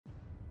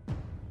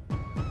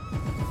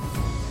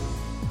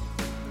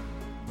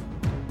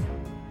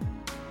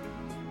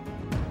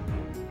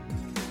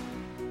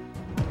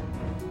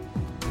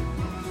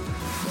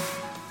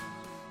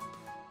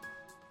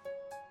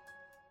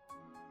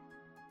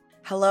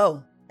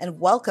Hello, and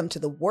welcome to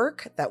the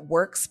Work That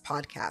Works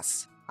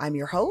podcast. I'm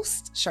your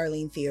host,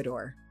 Charlene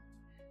Theodore.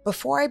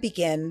 Before I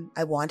begin,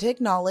 I want to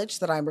acknowledge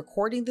that I'm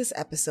recording this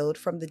episode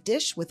from the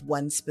Dish with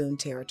One Spoon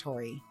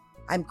territory.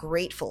 I'm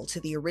grateful to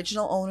the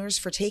original owners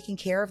for taking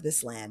care of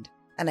this land,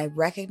 and I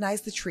recognize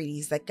the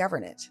treaties that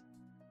govern it.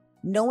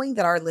 Knowing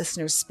that our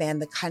listeners span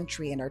the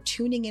country and are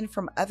tuning in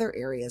from other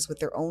areas with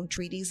their own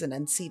treaties and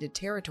unceded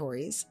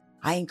territories,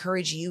 I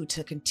encourage you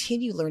to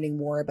continue learning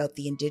more about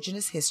the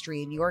Indigenous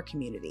history in your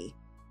community.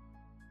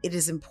 It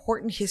is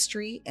important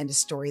history and a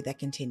story that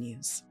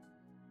continues.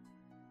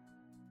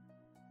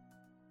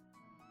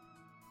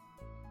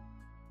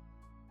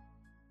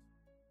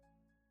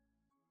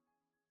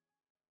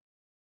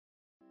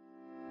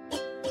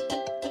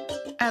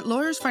 At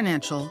Lawyers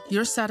Financial,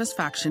 your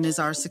satisfaction is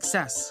our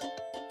success.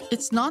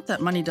 It's not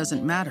that money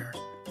doesn't matter.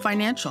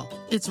 Financial,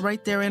 it's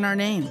right there in our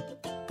name.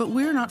 But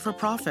we're not for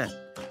profit,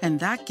 and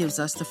that gives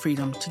us the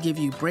freedom to give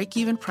you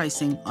break-even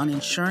pricing on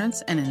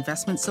insurance and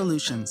investment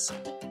solutions,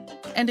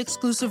 and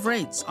exclusive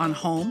rates on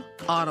home,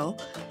 auto,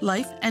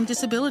 life, and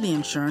disability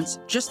insurance,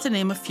 just to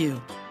name a few.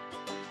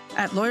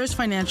 At Lawyers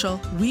Financial,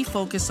 we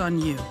focus on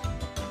you,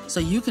 so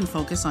you can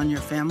focus on your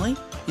family,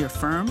 your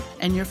firm,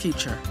 and your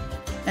future.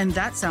 And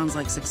that sounds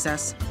like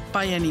success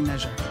by any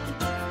measure.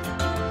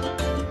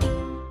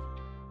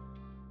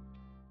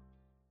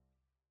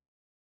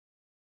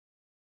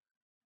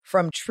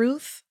 From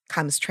truth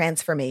comes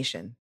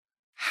transformation.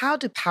 How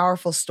do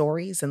powerful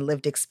stories and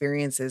lived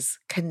experiences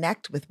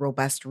connect with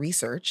robust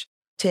research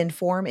to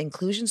inform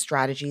inclusion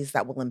strategies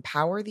that will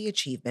empower the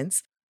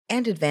achievements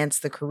and advance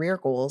the career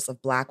goals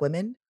of Black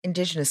women,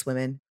 Indigenous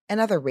women, and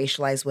other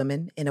racialized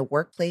women in a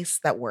workplace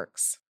that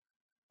works?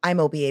 I'm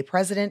OBA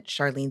President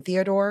Charlene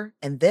Theodore,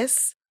 and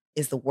this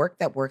is the Work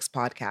That Works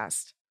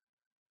podcast.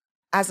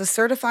 As a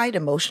certified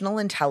emotional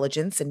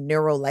intelligence and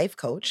neuro life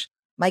coach,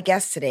 my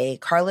guest today,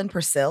 Carlin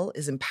Purcell,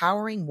 is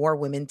empowering more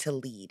women to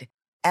lead,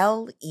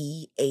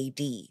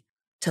 LEAD,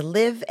 to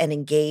live and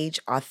engage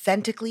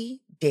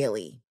authentically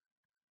daily.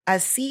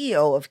 As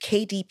CEO of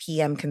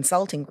KDPM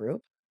Consulting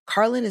Group,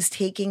 Carlin is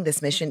taking this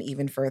mission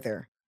even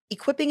further,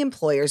 equipping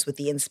employers with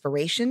the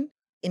inspiration,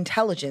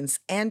 intelligence,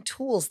 and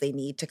tools they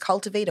need to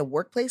cultivate a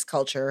workplace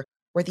culture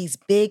where these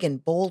big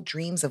and bold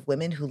dreams of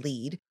women who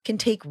lead can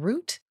take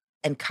root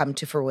and come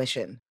to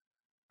fruition.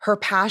 Her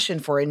passion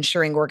for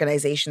ensuring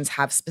organizations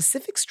have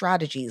specific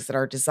strategies that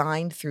are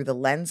designed through the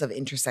lens of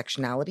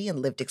intersectionality and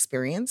lived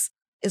experience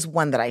is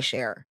one that I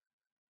share.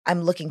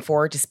 I'm looking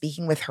forward to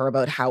speaking with her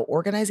about how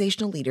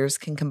organizational leaders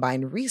can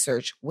combine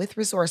research with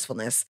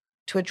resourcefulness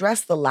to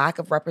address the lack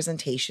of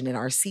representation in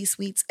our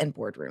C-suites and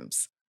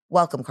boardrooms.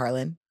 Welcome,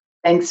 Carlin.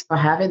 Thanks for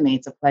having me.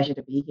 It's a pleasure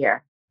to be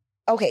here.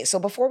 Okay, so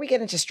before we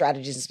get into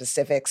strategies and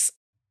specifics,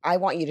 I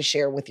want you to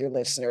share with your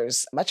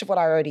listeners much of what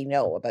I already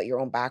know about your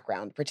own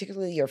background,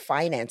 particularly your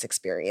finance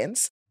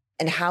experience,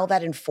 and how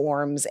that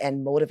informs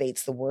and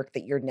motivates the work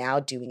that you're now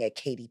doing at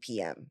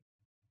KDPM.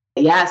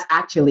 Yes,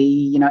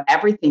 actually,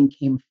 everything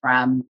came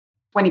from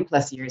 20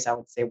 plus years, I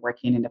would say,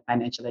 working in the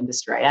financial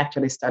industry. I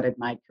actually started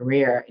my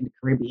career in the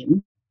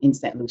Caribbean, in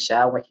St.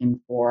 Lucia,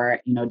 working for,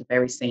 the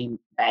very same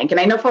bank. And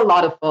I know for a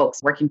lot of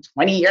folks, working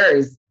 20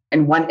 years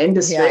in one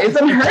industry is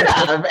unheard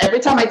of. Every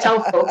time I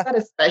tell folks that,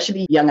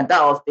 especially young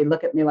adults, they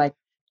look at me like,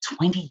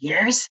 20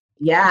 years?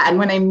 Yeah. And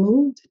when I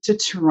moved to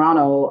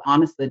Toronto,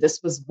 honestly,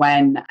 this was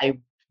when I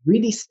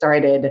really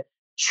started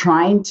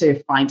trying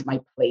to find my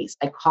place.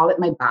 I call it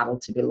my battle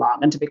to belong.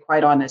 And to be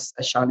quite honest,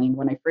 Charlene,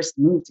 when I first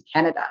moved to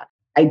Canada,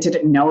 I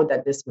didn't know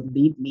that this would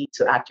lead me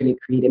to actually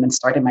creating and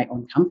starting my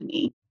own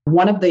company.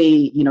 One of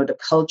the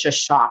culture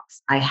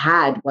shocks I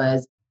had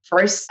was,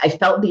 first, I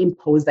felt the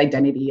imposed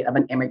identity of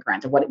an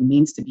immigrant and what it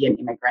means to be an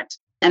immigrant.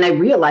 And I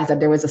realized that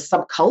there was a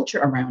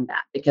subculture around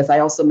that because I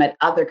also met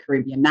other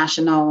Caribbean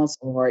nationals,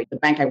 or the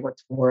bank I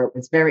worked for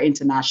was very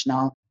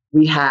international.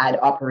 We had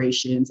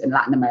operations in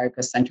Latin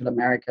America, Central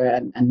America,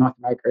 and North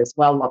America as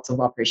well, lots of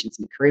operations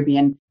in the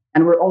Caribbean.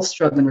 And we're all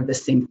struggling with the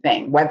same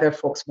thing, whether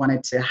folks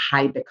wanted to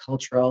hide the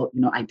cultural,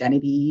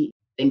 identity,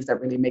 things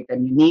that really make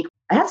them unique.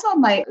 I have some of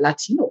my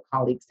Latino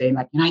colleagues saying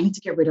like, I need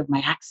to get rid of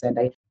my accent.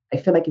 I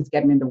feel like it's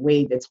getting in the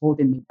way, that's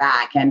holding me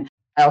back. And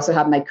I also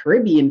have my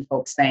Caribbean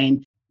folks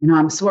saying,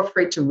 I'm so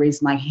afraid to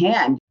raise my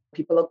hand.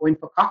 People are going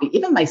for coffee.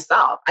 Even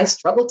myself, I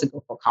struggle to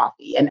go for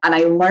coffee. And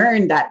I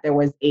learned that there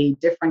was a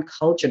different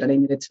culture that I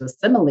needed to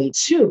assimilate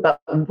to. But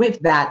with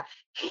that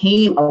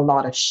came a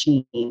lot of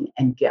shame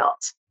and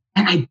guilt.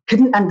 And I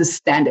couldn't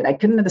understand it. I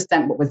couldn't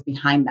understand what was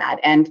behind that.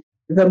 And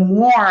the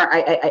more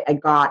I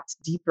got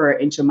deeper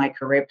into my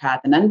career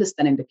path and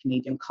understanding the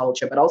Canadian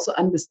culture, but also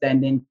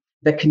understanding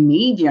the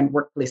Canadian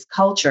workplace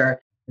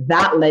culture,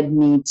 that led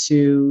me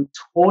to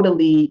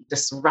totally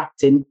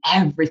disrupting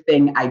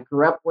everything I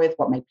grew up with,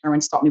 what my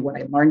parents taught me, what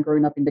I learned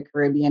growing up in the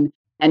Caribbean.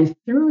 And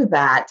through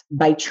that,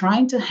 by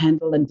trying to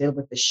handle and deal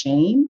with the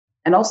shame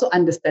and also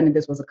understanding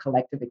this was a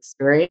collective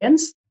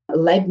experience,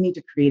 led me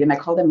to create, and I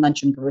call them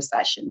lunch and grow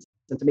sessions.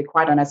 So to be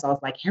quite honest, I was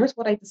like, here's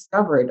what I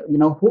discovered.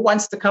 Who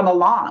wants to come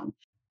along?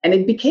 And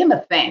it became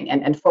a thing.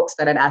 And folks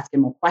started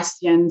asking more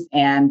questions.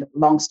 And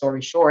long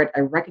story short,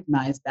 I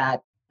recognized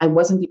that I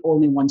wasn't the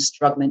only one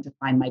struggling to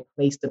find my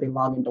place to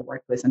belong in the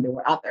workplace, and there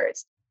were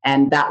others.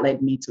 And that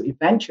led me to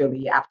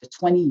eventually, after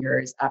 20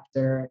 years,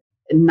 after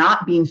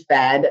not being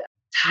fed,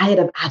 tired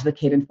of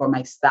advocating for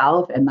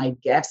myself and my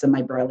gifts and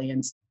my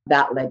brilliance,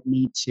 that led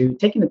me to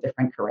taking a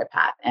different career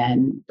path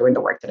and doing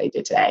the work that I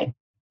do today.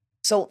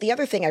 So, the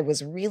other thing I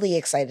was really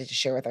excited to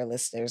share with our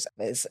listeners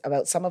is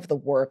about some of the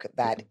work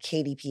that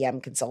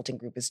KDPM Consulting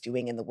Group is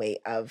doing in the way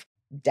of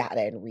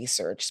data and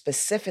research,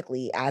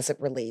 specifically as it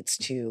relates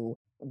to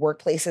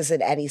workplaces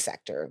in any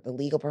sector, the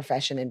legal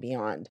profession and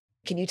beyond.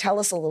 Can you tell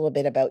us a little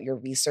bit about your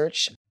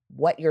research,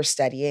 what you're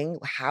studying,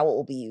 how it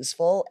will be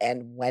useful,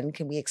 and when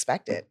can we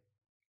expect it?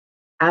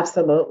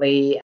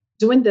 Absolutely.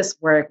 Doing this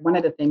work, one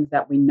of the things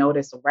that we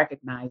noticed or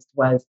recognized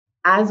was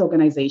as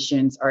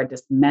organizations are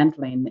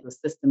dismantling the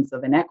systems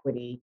of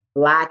inequity,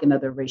 Black and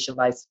other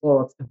racialized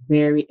folks are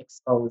very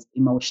exposed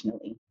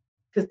emotionally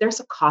because there's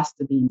a cost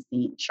to being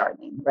seen,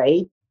 Charlene,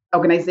 right?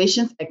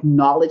 Organizations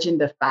acknowledging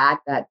the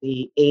fact that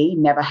they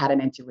never had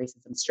an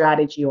anti-racism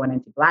strategy or an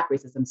anti-Black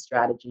racism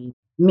strategy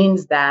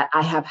means that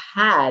I have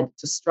had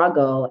to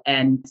struggle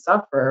and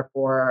suffer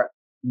for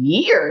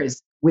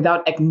years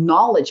without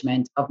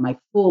acknowledgement of my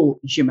full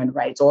human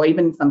rights, or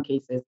even in some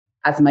cases,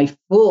 as my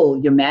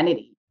full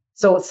humanity.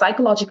 So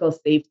psychological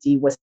safety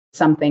was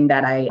something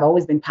that I've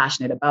always been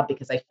passionate about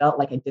because I felt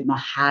like I did not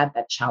have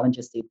that challenge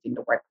of safety in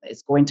the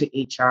workplace. Going to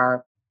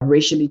HR,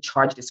 racially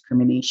charged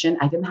discrimination,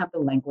 I didn't have the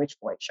language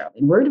for it,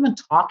 Charlene. We weren't even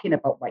talking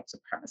about white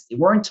supremacy.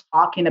 We weren't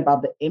talking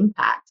about the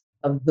impact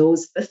of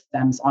those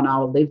systems on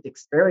our lived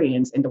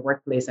experience in the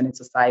workplace and in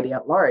society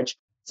at large.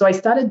 So I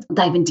started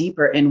diving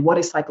deeper in what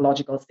is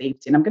psychological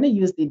safety. And I'm going to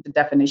use the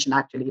definition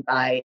actually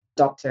by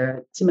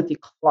Dr. Timothy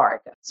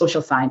Clark,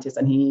 social scientist.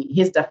 And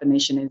his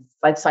definition is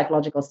like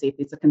psychological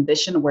safety. It's a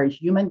condition where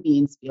human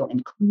beings feel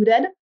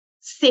included,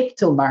 safe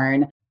to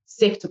learn,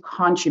 safe to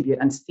contribute,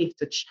 and safe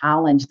to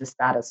challenge the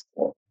status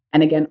quo.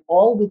 And again,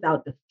 all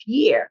without the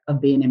fear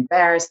of being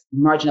embarrassed,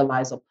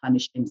 marginalized, or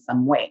punished in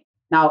some way.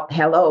 Now,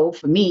 hello,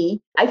 for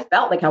me, I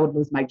felt like I would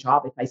lose my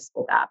job if I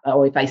spoke up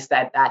or if I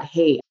said that,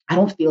 hey, I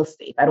don't feel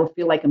safe. I don't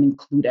feel like I'm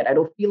included. I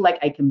don't feel like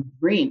I can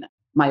bring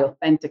my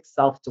authentic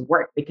self to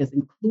work because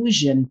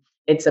inclusion,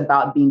 it's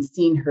about being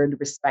seen, heard,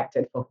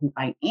 respected for who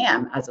I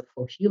am as a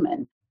full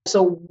human.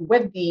 So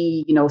with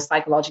the,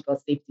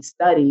 psychological safety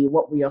study,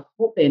 what we are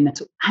hoping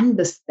to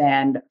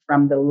understand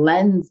from the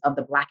lens of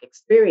the Black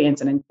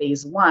experience, and in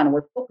phase one,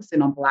 we're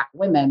focusing on Black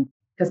women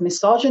because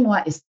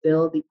misogynoir is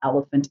still the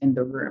elephant in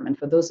the room. And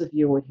for those of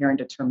you who are hearing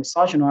the term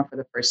misogynoir for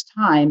the first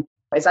time,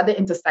 it's at the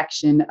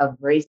intersection of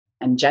race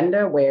and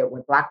gender, where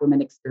Black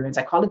women experience,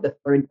 I call it the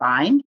third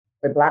bind,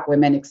 where Black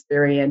women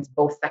experience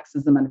both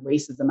sexism and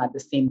racism at the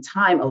same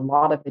time. A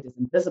lot of it is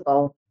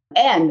invisible.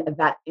 And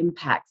that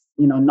impacts,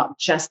 not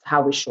just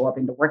how we show up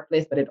in the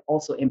workplace, but it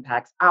also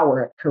impacts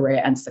our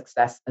career and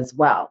success as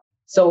well.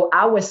 So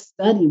our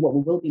study, what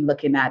we will be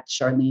looking at,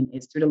 Charlene,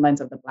 is through the lens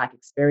of the Black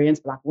experience,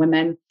 Black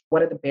women.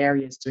 What are the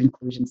barriers to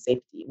inclusion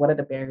safety? What are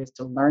the barriers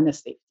to learner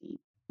safety,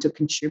 to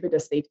contribute to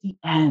safety,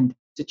 and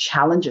to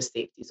challenge a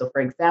safety? So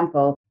for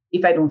example,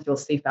 if I don't feel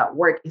safe at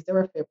work, is there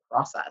a fair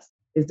process?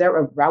 Is there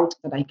a route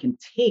that I can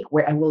take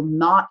where I will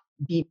not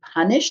be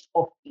punished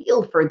or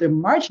feel further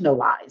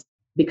marginalized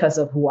because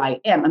of who I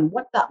am? And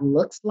what that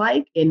looks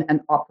like in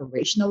an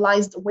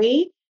operationalized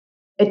way,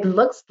 it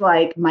looks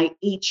like my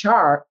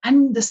HR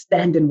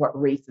understanding what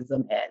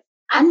racism is,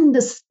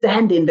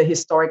 understanding the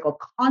historical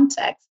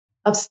context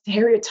of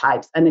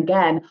stereotypes. And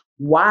again,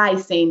 why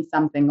saying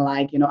something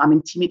like, I'm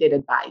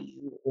intimidated by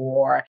you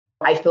or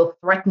I feel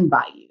threatened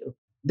by you.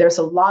 There's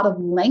a lot of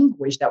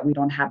language that we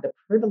don't have the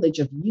privilege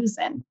of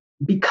using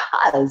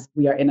because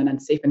we are in an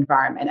unsafe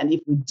environment. And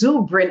if we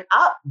do bring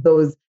up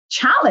those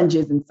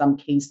challenges in some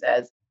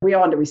cases, we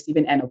are on the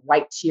receiving end of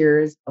white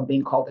tears, of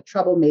being called a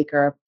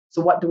troublemaker.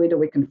 So what do?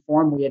 We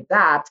conform, we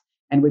adapt,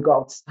 and we go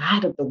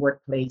outside of the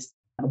workplace,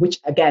 which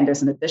again,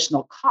 there's an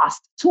additional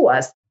cost to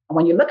us. And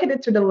when you look at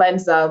it through the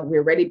lens of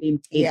we're already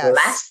being paid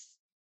less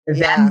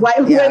than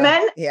white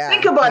women,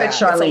 think about it,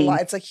 Charlene.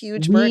 It's a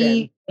huge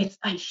burden. It's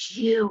a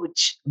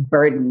huge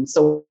burden.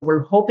 So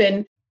we're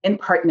hoping in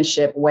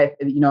partnership with,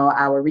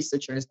 our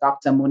researchers,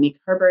 Dr. Monique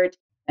Herbert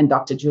and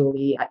Dr.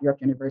 Julie at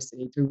York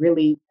University, to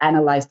really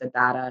analyze the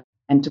data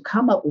and to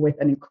come up with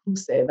an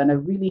inclusive and a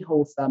really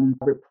wholesome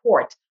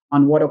report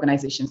on what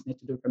organizations need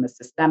to do from a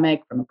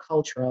systemic, from a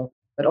cultural,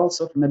 but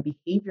also from a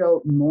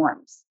behavioral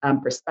norms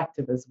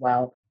perspective as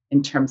well,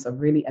 in terms of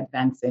really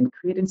advancing,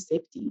 creating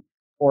safety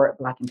for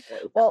Black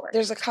employees. Well,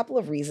 there's a couple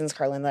of reasons,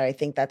 Carlin, that I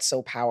think that's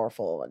so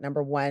powerful.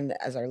 Number one,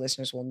 as our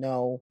listeners will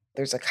know,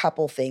 there's a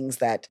couple things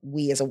that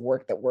we as a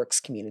Work That Works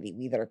community,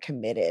 we that are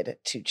committed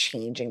to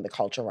changing the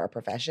culture of our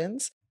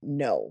professions,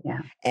 know.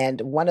 Yeah.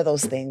 And one of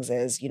those things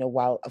is,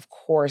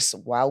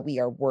 while we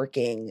are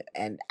working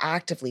and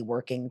actively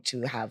working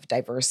to have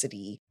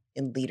diversity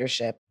in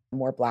leadership,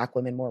 more Black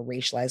women, more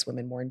racialized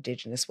women, more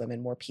Indigenous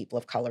women, more people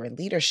of color in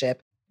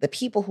leadership, the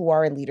people who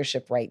are in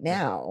leadership right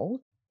now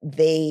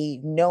they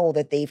know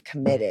that they've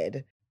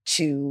committed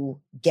to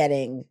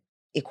getting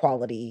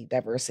equality,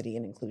 diversity,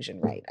 and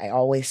inclusion right. I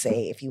always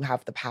say if you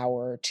have the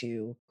power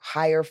to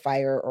hire,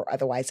 fire, or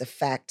otherwise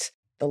affect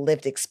the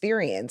lived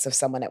experience of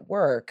someone at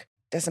work,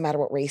 doesn't matter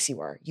what race you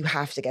are, you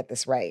have to get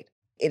this right.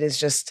 It is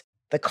just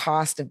the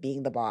cost of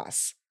being the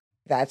boss.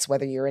 That's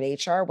whether you're in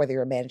HR, whether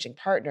you're a managing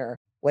partner,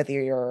 whether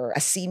you're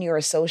a senior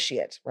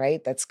associate,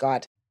 right? That's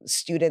got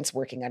students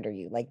working under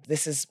you. Like,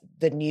 this is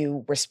the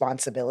new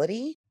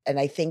responsibility. And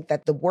I think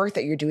that the work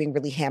that you're doing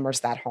really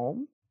hammers that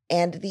home.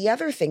 And the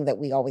other thing that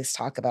we always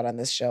talk about on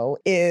this show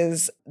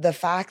is the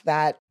fact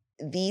that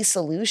these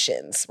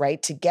solutions,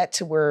 right, to get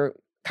to where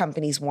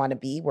companies want to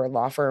be, where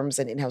law firms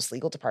and in-house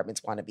legal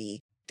departments want to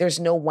be, there's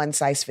no one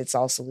size fits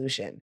all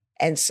solution.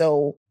 And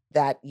so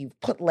that you've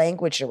put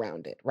language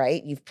around it,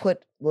 right? You've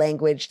put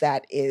language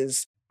that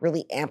is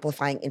really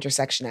amplifying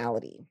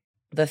intersectionality,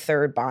 the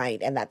third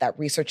bind, and that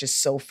research is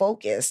so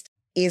focused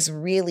is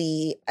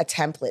really a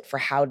template for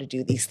how to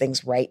do these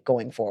things right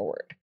going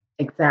forward.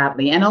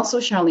 Exactly. And also,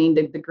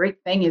 Charlene, the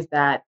great thing is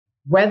that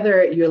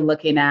whether you're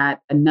looking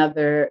at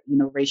another,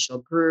 racial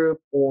group,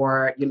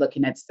 or you're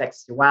looking at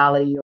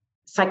sexuality,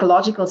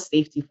 psychological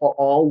safety for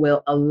all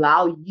will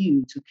allow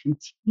you to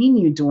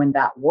continue doing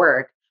that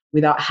work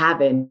without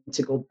having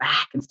to go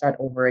back and start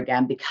over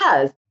again.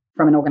 Because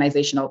from an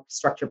organizational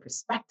structure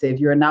perspective,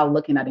 you're now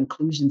looking at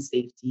inclusion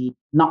safety,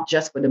 not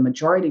just for the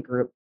majority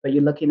group, but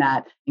you're looking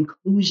at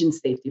inclusion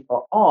safety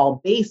for all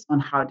based on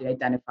how they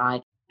identify,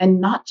 and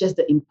not just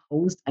the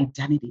imposed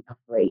identity of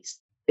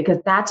race. Because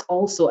that's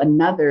also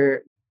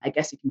another, I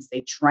guess you can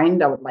say,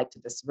 trend I would like to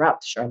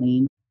disrupt,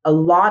 Charlene. A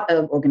lot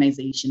of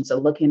organizations are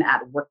looking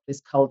at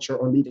workplace culture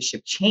or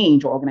leadership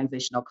change or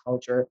organizational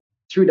culture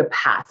through the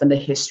past and the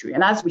history,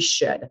 and as we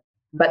should.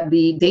 But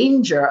the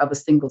danger of a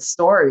single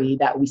story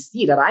that we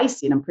see, that I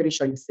see, and I'm pretty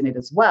sure you've seen it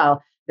as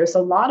well, there's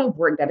a lot of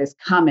work that is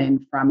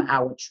coming from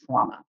our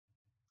trauma.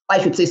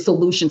 I should say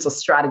solutions or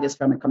strategies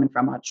coming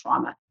from our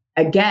trauma.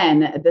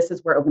 Again, this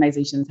is where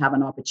organizations have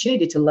an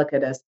opportunity to look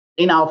at us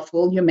in our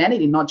full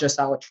humanity, not just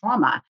our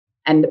trauma.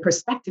 And the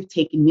perspective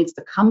taking needs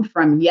to come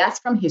from, yes,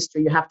 from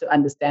history, you have to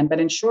understand, but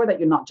ensure that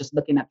you're not just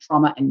looking at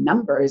trauma and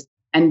numbers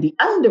and the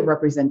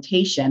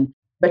underrepresentation,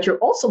 but you're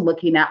also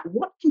looking at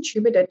what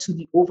contributed to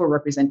the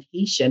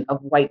overrepresentation of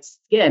white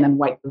skin and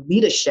white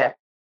leadership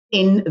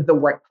in the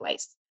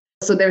workplace.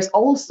 So there's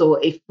also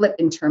a flip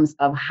in terms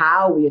of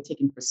how we are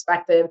taking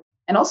perspective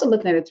and also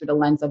looking at it through the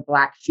lens of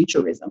Black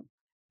futurism.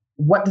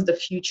 What does the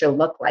future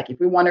look like? If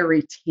we want to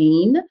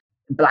retain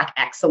Black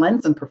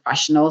excellence and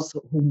professionals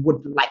who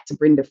would like to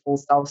bring their full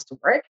selves to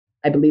work,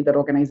 I believe that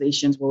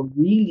organizations will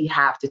really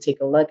have to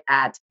take a look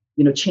at,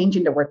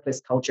 changing the workplace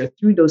culture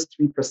through those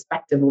three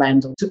perspective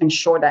lenses to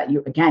ensure that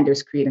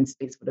there's creating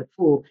space for the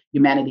full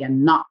humanity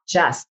and not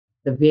just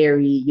the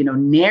very,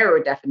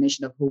 narrow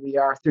definition of who we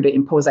are through the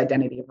imposed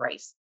identity of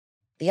race.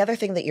 The other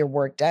thing that your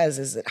work does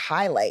is it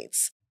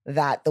highlights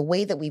that the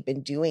way that we've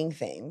been doing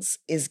things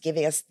is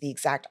giving us the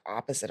exact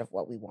opposite of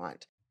what we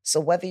want. So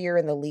whether you're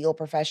in the legal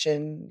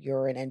profession,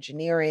 you're in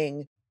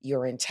engineering,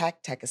 you're in tech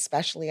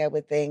especially, I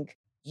would think,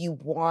 you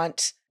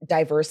want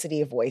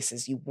diversity of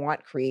voices, you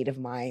want creative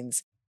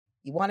minds.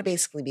 You want to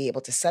basically be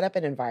able to set up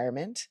an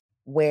environment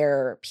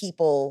where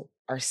people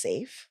are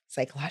safe,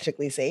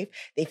 psychologically safe,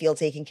 they feel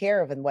taken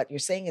care of. And what you're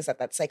saying is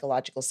that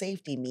psychological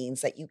safety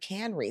means that you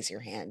can raise your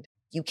hand,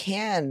 you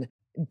can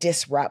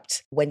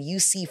disrupt when you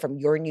see from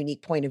your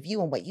unique point of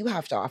view and what you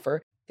have to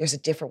offer, there's a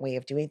different way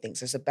of doing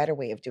things. There's a better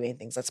way of doing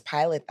things. Let's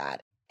pilot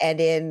that.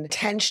 And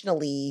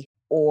intentionally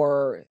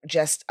or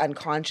just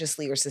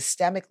unconsciously or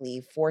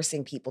systemically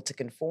forcing people to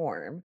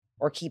conform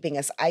or keeping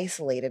us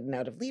isolated and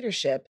out of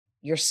leadership,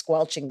 you're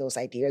squelching those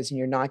ideas and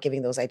you're not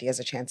giving those ideas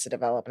a chance to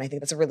develop. And I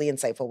think that's a really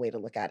insightful way to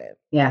look at it.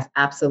 Yes,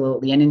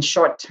 absolutely. And in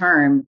short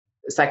term,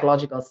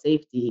 psychological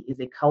safety is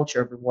a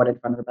culture of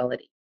rewarded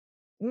vulnerability.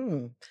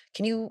 Can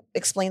you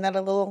explain that a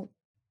little?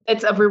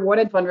 It's a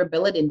rewarded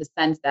vulnerability in the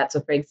sense that,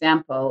 so for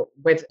example,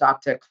 with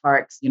Dr.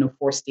 Clarke's,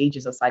 4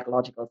 stages of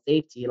psychological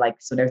safety,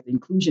 so there's the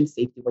inclusion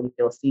safety where you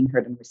feel seen,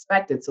 heard, and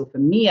respected. So for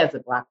me as a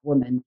Black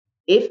woman,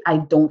 if I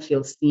don't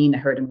feel seen,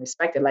 heard, and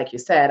respected, like you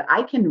said,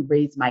 I can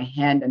raise my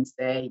hand and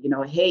say,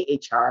 hey,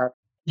 HR,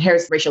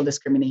 here's racial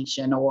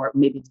discrimination or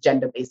maybe it's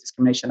gender-based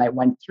discrimination I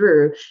went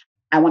through.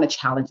 I want to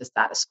challenge the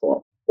status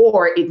quo.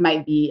 Or it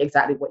might be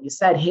exactly what you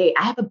said. Hey,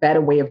 I have a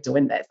better way of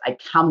doing this. I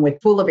come with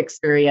full of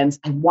experience.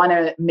 I want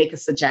to make a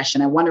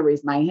suggestion. I want to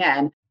raise my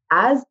hand.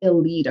 As a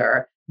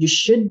leader, you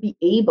should be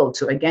able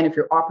to, again, if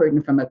you're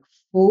operating from a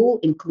full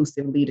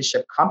inclusive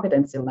leadership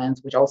competency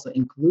lens, which also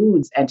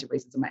includes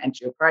anti-racism and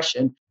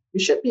anti-oppression, you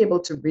should be able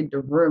to read the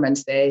room and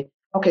say,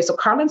 okay, so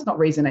Carmen's not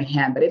raising her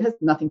hand, but it has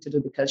nothing to do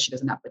because she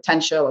doesn't have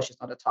potential or she's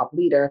not a top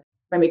leader.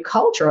 From a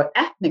cultural,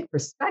 ethnic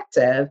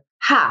perspective,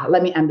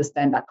 let me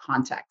understand that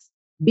context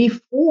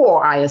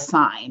before I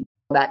assign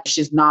that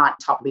she's not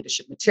top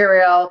leadership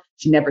material.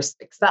 She never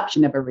speaks up. She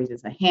never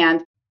raises a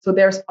hand. So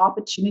there's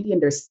opportunity and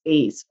there's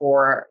space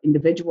for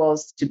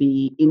individuals to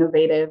be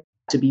innovative,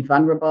 to be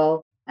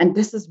vulnerable, And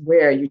this is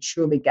where you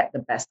truly get the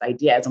best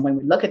ideas. And when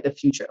we look at the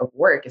future of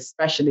work,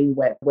 especially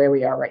with where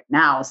we are right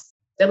now,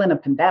 still in a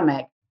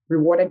pandemic,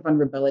 rewarding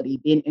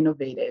vulnerability, being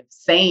innovative,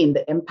 saying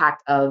the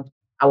impact of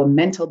our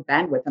mental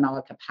bandwidth and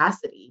our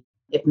capacity.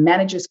 If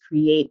managers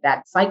create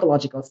that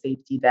psychological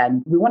safety,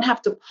 then we won't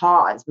have to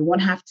pause. We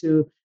won't have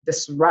to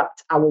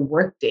disrupt our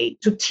workday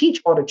to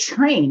teach or to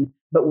train,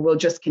 but we will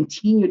just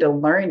continue to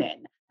learn it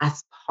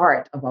as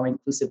part of our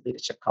inclusive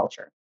leadership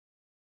culture.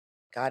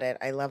 Got it.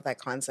 I love that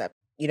concept.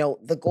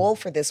 The goal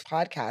for this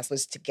podcast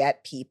was to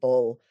get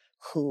people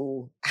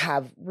who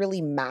have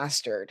really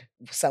mastered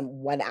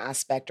one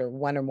aspect or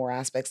one or more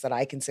aspects that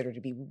I consider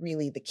to be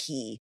really the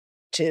key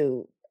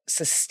to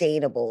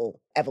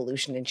sustainable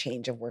evolution and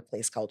change of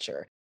workplace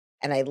culture.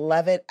 And I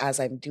love it as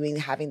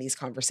having these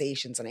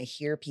conversations and I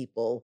hear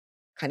people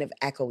kind of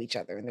echo each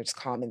other and there's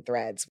common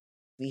threads.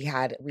 We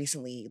had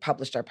recently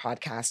published our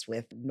podcast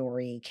with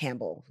Nori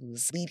Campbell,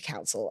 who's lead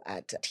counsel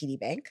at TD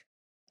Bank.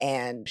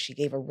 And she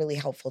gave a really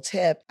helpful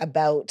tip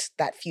about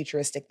that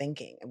futuristic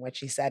thinking. And what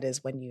she said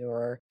is when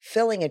you're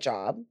filling a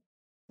job,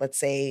 let's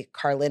say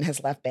Carlin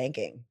has left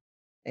banking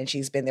and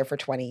she's been there for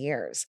 20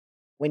 years.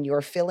 When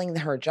you're filling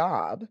her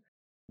job,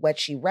 what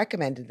she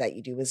recommended that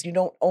you do is you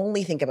don't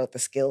only think about the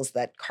skills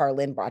that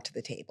Carlin brought to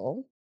the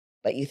table,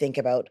 but you think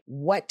about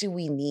what do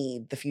we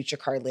need the future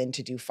Carlin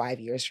to do 5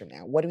 years from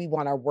now? What do we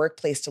want our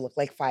workplace to look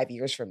like 5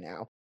 years from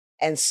now?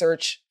 And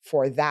search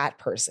for that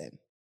person.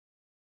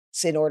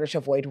 So in order to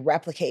avoid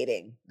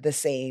replicating the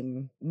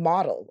same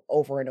model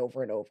over and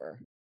over and over.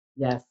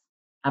 Yes,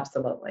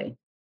 absolutely.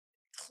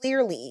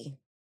 Clearly,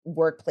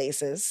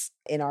 workplaces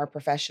in our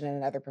profession and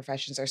in other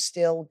professions are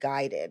still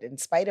guided, in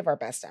spite of our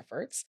best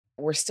efforts,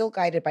 we're still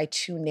guided by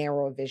too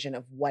narrow a vision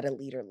of what a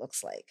leader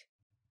looks like.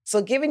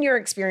 So given your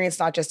experience,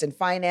 not just in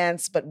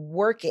finance, but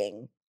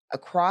working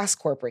across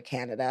corporate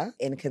Canada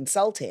in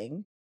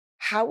consulting,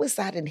 how is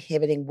that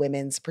inhibiting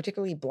women's,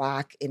 particularly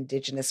Black,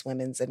 Indigenous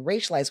women's, and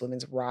racialized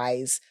women's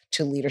rise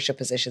to leadership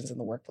positions in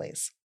the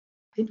workplace?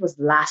 I think it was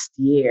last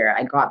year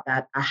I got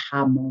that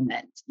aha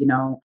moment,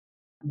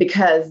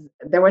 because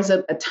there was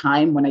a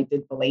time when I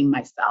did blame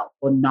myself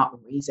for not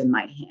raising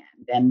my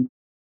hand and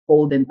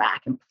holding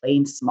back and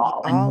playing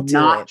small and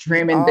not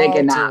dreaming big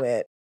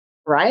enough.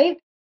 Right?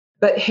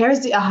 But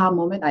here's the aha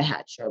moment I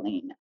had,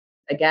 Charlene.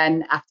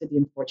 Again, after the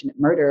unfortunate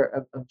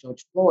murder of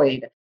George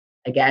Floyd,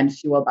 again,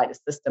 fueled by the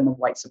system of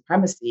white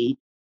supremacy,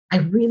 I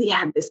really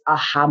had this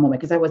aha moment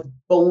because I was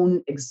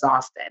bone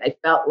exhausted. I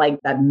felt like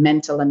that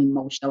mental and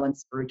emotional and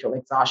spiritual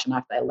exhaustion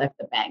after I left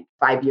the bank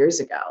 5 years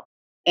ago.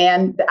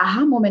 And the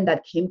aha moment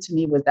that came to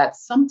me was that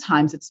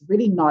sometimes it's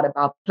really not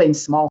about playing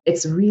small.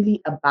 It's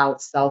really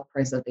about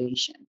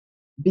self-preservation.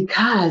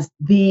 Because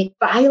the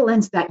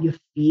violence that you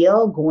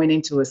feel going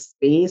into a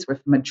space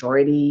with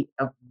majority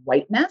of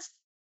whiteness,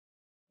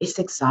 it's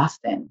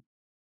exhausting.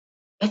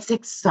 It's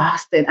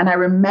exhausting. And I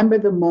remember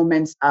the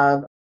moments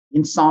of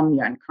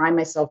insomnia and crying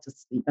myself to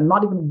sleep and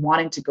not even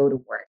wanting to go to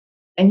work.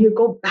 And you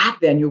go back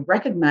there and you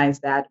recognize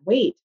that,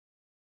 wait,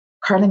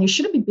 Carlin, you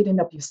shouldn't be beating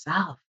up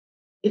yourself.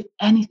 If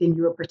anything,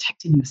 you were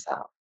protecting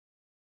yourself.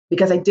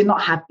 Because I did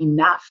not have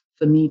enough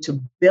for me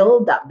to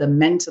build up the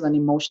mental and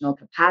emotional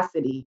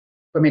capacity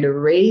for me to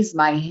raise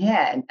my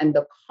hand and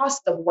the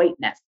cost of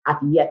whiteness at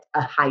yet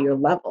a higher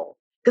level.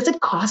 Because it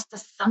costs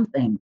us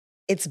something.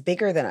 It's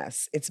bigger than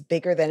us. It's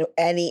bigger than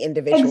any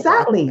individual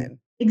Black woman.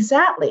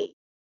 Exactly.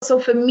 So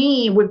for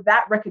me, with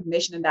that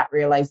recognition and that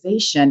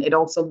realization, it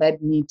also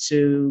led me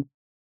to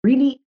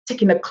really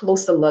taking a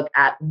closer look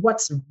at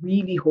what's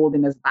really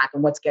holding us back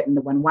and what's getting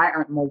the win. Why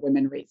aren't more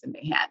women raising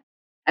their hand?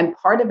 And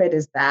part of it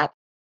is that.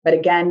 But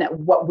again,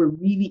 what we're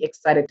really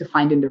excited to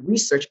find in the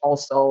research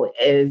also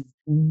is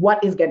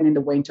what is getting in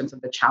the way in terms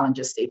of the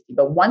challenges safety.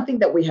 But one thing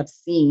that we have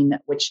seen,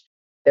 which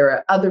there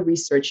are other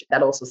research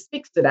that also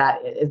speaks to that,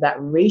 is that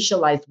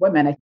racialized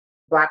women,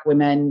 Black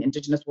women,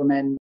 Indigenous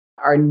women,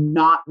 are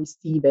not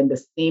receiving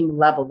the same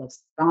level of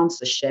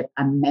sponsorship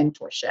and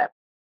mentorship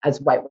as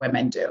white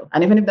women do.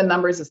 And even if the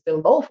numbers are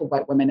still low for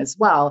white women as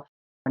well,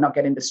 we're not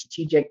getting the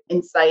strategic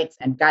insights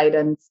and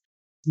guidance.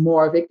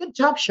 More of a good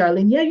job,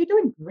 Charlene. Yeah, you're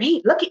doing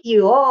great. Look at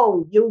you.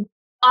 Oh, you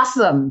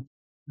awesome.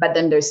 But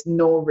then there's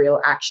no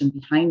real action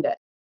behind it.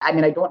 I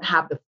mean, I don't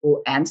have the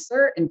full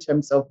answer in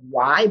terms of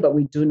why, but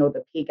we do know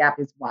the pay gap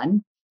is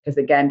one. Because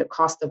again, the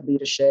cost of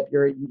leadership,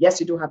 yes,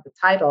 you do have the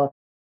title,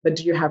 but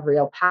do you have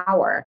real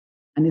power?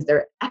 And is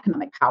there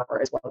economic power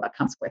as well that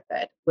comes with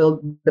it?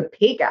 Will the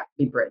pay gap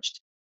be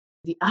bridged?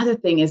 The other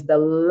thing is the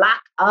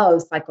lack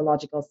of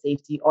psychological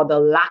safety or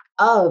the lack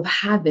of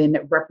having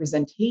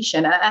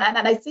representation.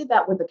 And I say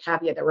that with the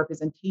caveat that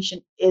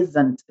representation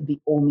isn't the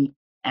only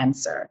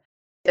answer.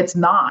 It's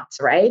not,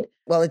 right?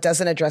 Well, it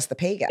doesn't address the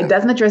pay gap. It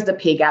doesn't address the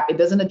pay gap. It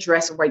doesn't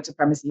address white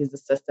supremacy as a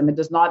system. It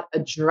does not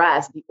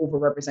address the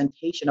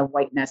overrepresentation of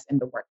whiteness in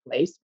the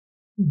workplace.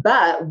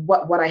 But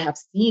what I have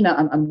seen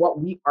and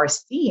what we are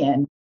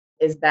seeing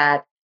is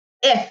that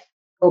if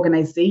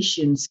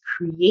organizations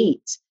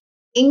create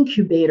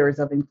incubators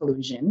of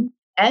inclusion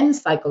and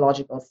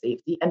psychological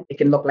safety, and it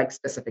can look like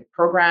specific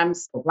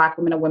programs for Black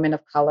women and women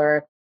of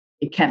color,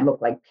 It can't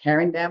look like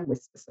pairing them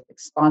with specific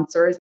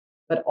sponsors,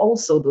 but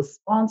also the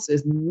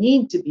sponsors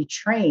need to be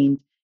trained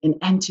in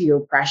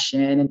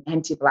anti-oppression and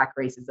anti-Black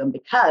racism,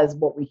 because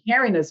what we're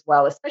hearing as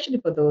well, especially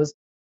for those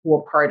who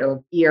are part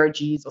of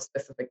ERGs or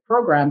specific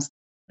programs,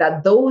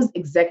 that those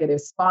executive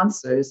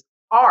sponsors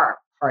are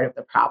part of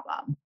the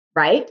problem,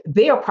 right?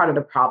 They are part of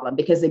the problem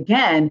because,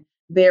 again,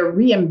 they're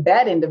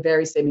re-embedding the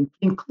very same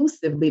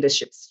inclusive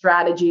leadership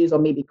strategies or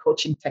maybe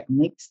coaching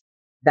techniques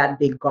that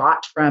they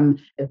got from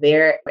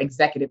their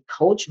executive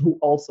coach, who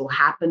also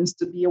happens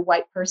to be a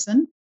white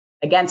person.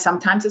 Again,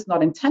 sometimes it's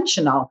not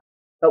intentional,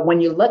 but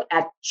when you look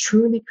at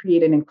truly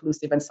creating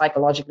inclusive and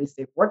psychologically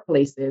safe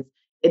workplaces,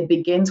 it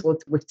begins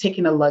with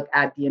taking a look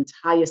at the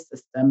entire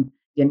system,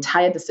 the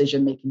entire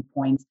decision-making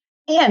points,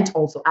 and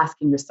also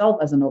asking yourself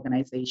as an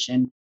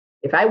organization,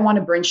 if I want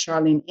to bring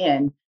Charlene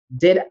in,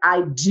 did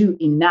I do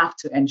enough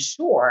to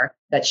ensure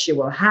that she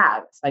will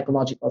have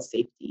psychological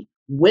safety?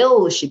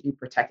 Will she be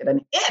protected?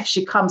 And if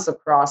she comes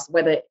across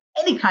whether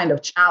any kind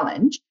of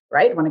challenge,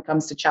 right, when it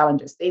comes to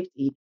challenge or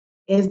safety,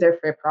 is there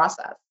fair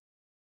process?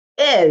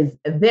 Is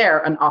there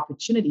an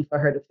opportunity for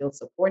her to feel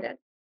supported,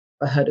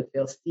 for her to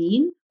feel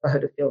seen, for her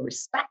to feel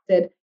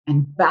respected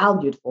and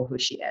valued for who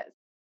she is?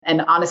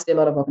 And honestly, a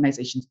lot of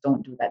organizations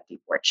don't do that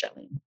deep work,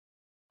 Charlene.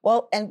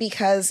 Well, and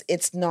because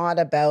it's not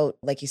about,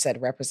 like you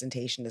said,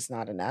 representation is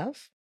not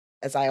enough.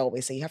 As I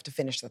always say, you have to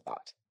finish the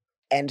thought.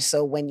 And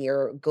so when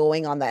you're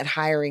going on that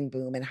hiring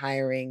boom and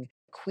hiring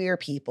queer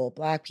people,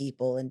 Black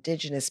people,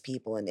 Indigenous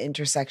people, and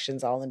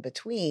intersections all in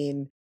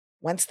between,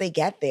 once they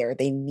get there,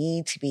 they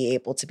need to be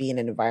able to be in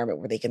an environment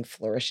where they can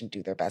flourish and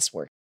do their best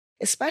work,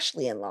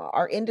 especially in law.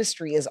 Our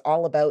industry is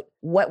all about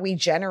what we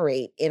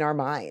generate in our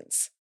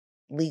minds,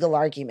 legal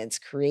arguments,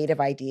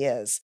 creative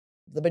ideas.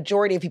 The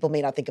majority of people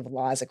may not think of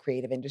law as a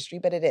creative industry,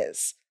 but it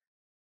is.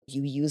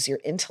 You use your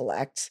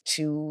intellect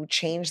to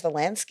change the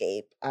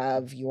landscape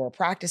of your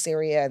practice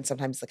area and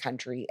sometimes the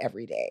country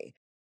every day.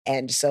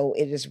 And so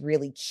it is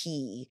really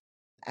key,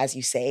 as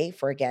you say,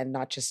 for again,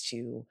 not just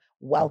to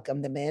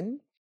welcome them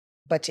in,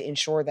 but to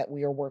ensure that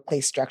your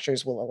workplace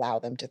structures will allow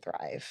them to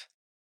thrive.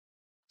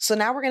 So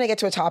now we're going to get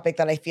to a topic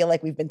that I feel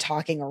like we've been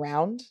talking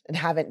around and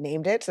haven't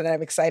named it, and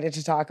I'm excited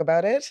to talk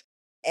about it.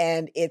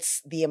 And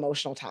it's the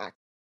emotional tax.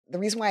 The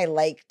reason why I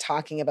like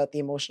talking about the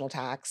emotional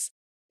tax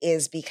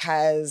is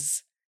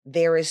because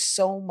there is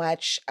so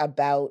much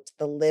about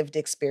the lived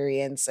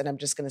experience, and I'm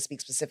just going to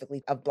speak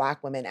specifically of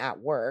Black women at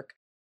work,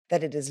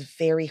 that it is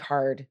very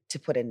hard to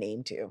put a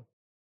name to.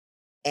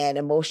 And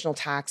emotional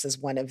tax is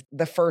one of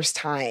the first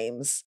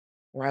times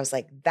where I was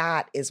like,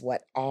 that is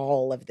what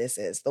all of this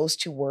is. Those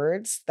two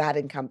words, that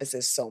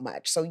encompasses so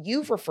much. So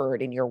you've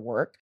referred in your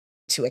work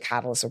to a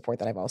Catalyst report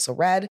that I've also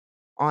read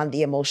on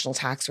the emotional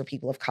tax for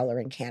people of color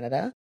in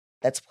Canada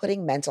that's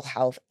putting mental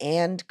health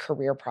and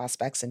career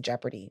prospects in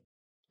jeopardy.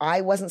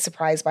 I wasn't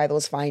surprised by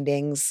those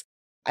findings.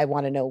 I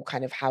want to know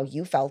kind of how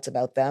you felt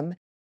about them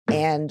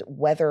and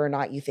whether or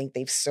not you think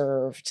they've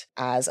served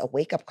as a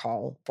wake-up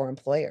call for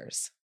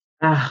employers.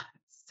 Ah,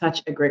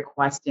 such a great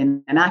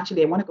question. And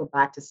actually, I want to go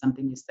back to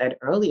something you said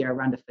earlier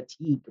around the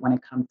fatigue when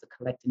it comes to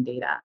collecting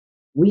data.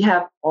 We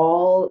have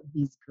all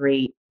these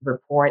great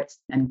reports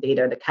and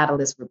data. The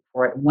Catalyst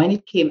report, when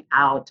it came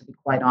out, to be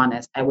quite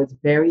honest, I was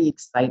very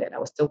excited. I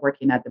was still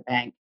working at the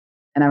bank.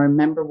 And I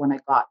remember when I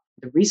got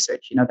the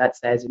research, that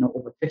says,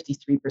 over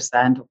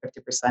 53% or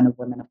 50% of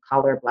women of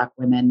color, Black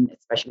women,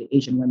 especially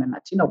Asian women,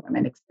 Latino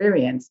women,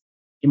 experience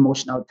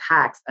emotional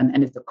tax.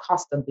 And it's the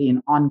cost of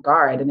being on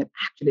guard. And it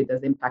actually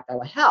does impact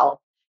our health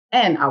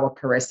and our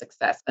career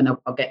success. And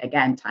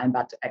again, tying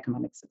back to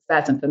economic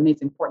success. And for me,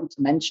 it's important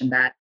to mention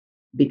that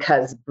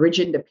because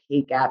bridging the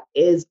pay gap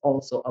is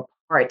also a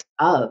part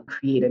of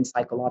creating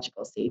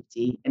psychological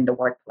safety in the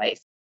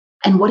workplace.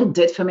 And what it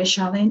did for me,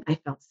 Charlene, I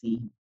felt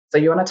seen. So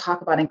you want to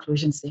talk about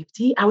inclusion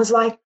safety? I was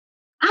like,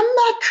 I'm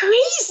not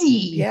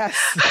crazy. Yes,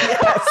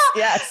 yes,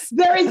 yes.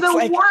 There is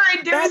a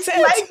word, there is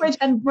language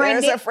and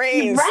branding. There's a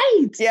phrase.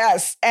 Right.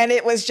 Yes. And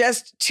it was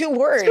just two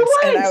words.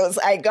 And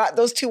I got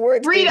those two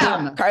words.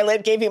 Freedom.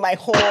 Carlette gave me my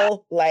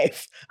whole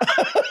life.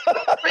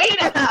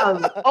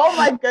 Freedom. Oh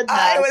my goodness.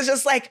 I was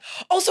just like,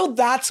 oh, so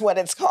that's what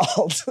it's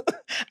called.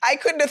 I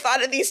couldn't have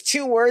thought of these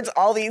two words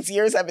all these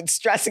years. I've been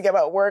stressing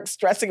about work,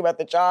 stressing about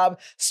the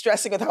job,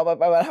 stressing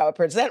about how I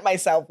present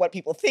myself, what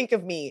people think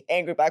of me,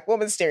 angry Black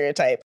woman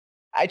stereotype.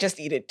 I just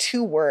needed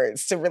two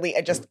words to really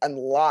just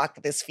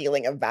unlock this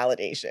feeling of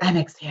validation. And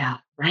exhale,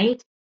 right?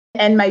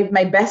 And my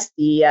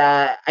bestie,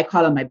 I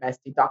call her my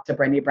bestie, Dr.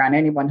 Brené Brown.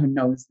 Anyone who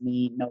knows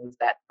me knows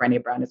that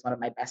Brené Brown is one of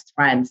my best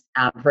friends,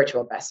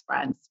 virtual best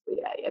friends.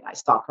 I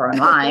stalk her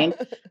online.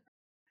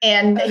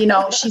 And,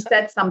 she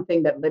said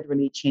something that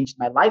literally changed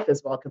my life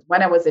as well. Because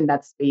when I was in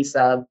that space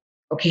of,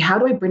 okay, how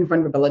do I bring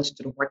vulnerability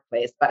to the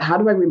workplace? But how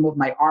do I remove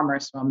my armor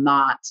so I'm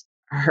not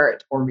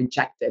hurt or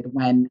rejected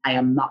when I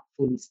am not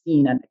fully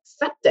seen and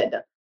accepted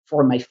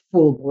for my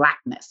full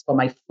Blackness, for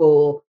my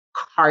full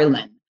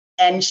Carlin?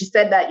 And she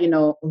said that,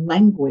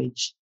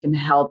 language can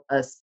help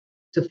us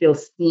to feel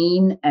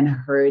seen and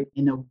heard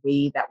in a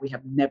way that we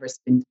have never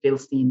been feel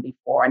seen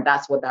before. And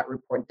that's what that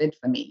report did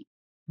for me.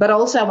 But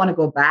also, I want to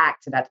go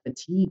back to that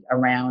fatigue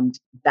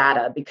around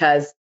data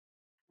because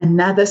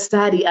another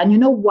study, and you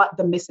know what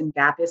the missing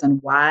gap is,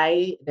 and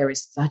why there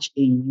is such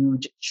a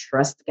huge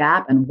trust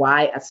gap, and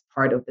why, as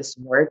part of this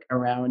work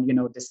around,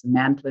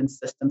 dismantling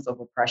systems of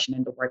oppression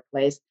in the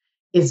workplace,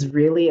 is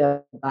really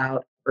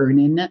about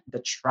earning the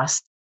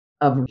trust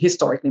of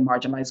historically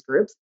marginalized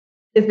groups.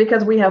 Is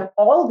because we have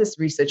all this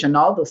research and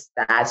all those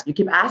stats. You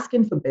keep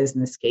asking for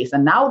business case,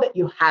 and now that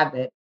you have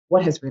it,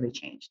 what has really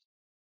changed?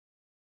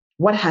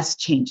 What has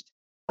changed?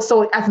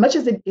 So, as much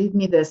as it gave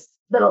me this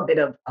little bit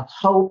of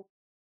hope,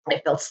 I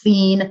felt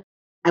seen.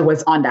 I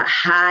was on that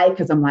high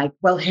because I'm like,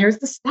 well, here's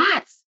the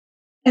stats.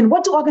 And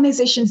what do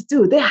organizations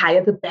do? They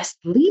hire the best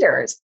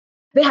leaders.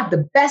 They have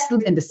the best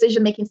in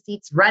decision-making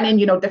seats, running,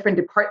 different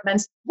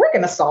departments. We're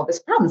going to solve these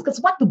problems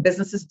because what do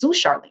businesses do,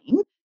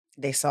 Charlene?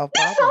 They solve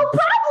They problems. solve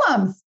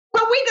problems.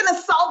 But we're going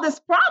to solve this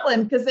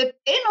problem because if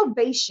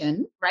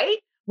innovation, right?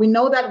 We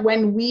know that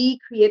when we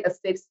create a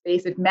safe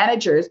space,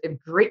 if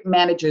great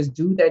managers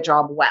do their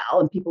job well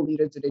and people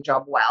leaders do their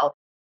job well,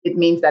 it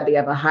means that they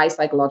have a high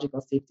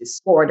psychological safety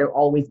score. They're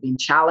always being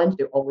challenged.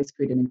 They're always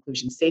creating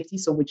inclusion safety.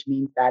 So which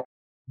means that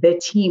their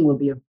team will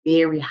be a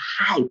very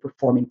high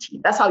performing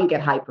team. That's how you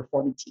get high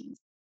performing teams.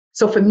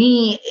 So for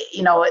me,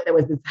 there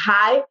was this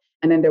high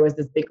and then there was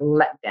this big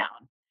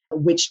letdown,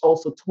 which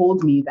also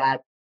told me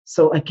that,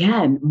 so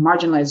again,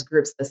 marginalized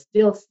groups are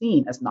still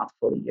seen as not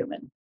fully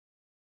human.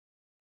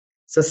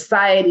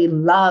 Society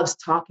loves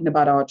talking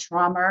about our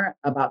trauma,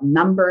 about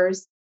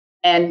numbers.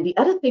 And the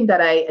other thing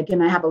that I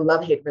have a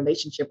love-hate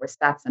relationship with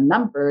stats and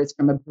numbers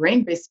from a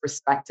brain-based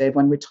perspective.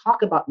 When we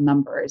talk about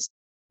numbers,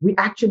 we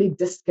actually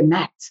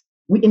disconnect.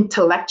 We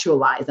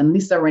intellectualize. And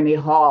Lisa Renee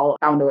Hall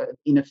found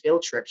in a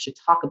field trip, she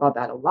talked about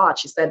that a lot.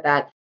 She said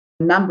that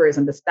numbers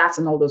and the stats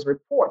and all those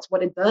reports,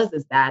 what it does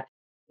is that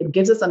it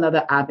gives us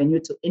another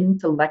avenue to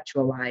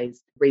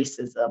intellectualize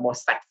racism or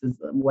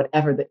sexism,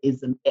 whatever the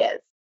ism is.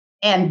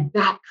 And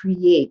that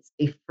creates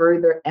a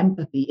further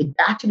empathy. It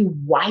actually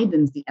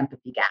widens the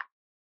empathy gap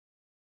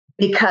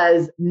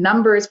because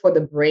numbers for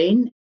the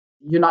brain,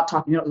 you're not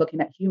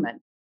looking at human.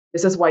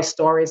 This is why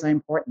stories are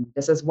important.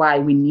 This is why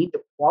we need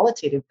the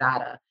qualitative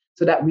data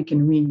so that we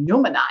can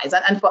rehumanize.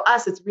 And for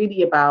us, it's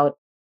really about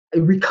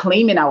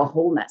reclaiming our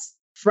wholeness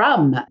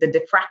from the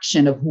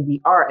diffraction of who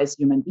we are as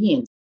human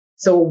beings.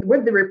 So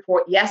with the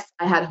report, yes,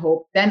 I had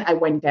hope. Then I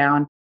went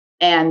down.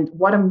 And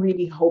what I'm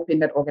really hoping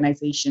that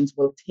organizations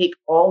will take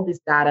all this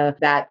data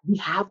that we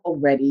have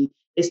already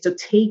is to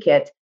take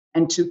it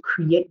and to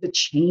create the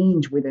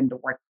change within the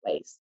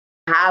workplace.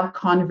 Have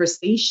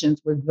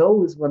conversations with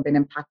those who have been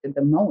impacted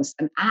the most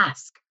and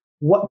ask,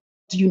 what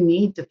do you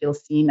need to feel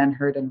seen and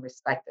heard and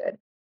respected?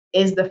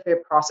 Is the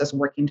FAIR process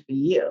working for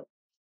you?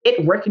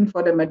 It working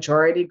for the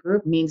majority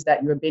group means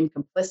that you're being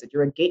complicit.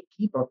 You're a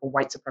gatekeeper for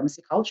white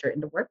supremacy culture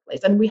in the workplace.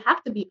 And we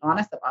have to be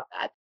honest about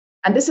that.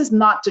 And this is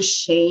not to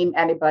shame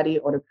anybody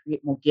or to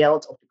create more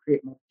guilt or to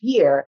create more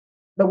fear,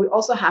 but we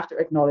also have to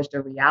acknowledge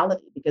the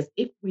reality, because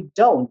if we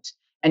don't,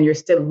 and you're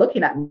still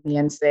looking at me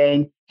and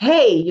saying,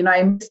 hey,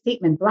 I made a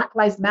statement, Black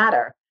Lives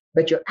Matter,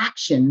 but your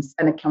actions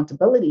and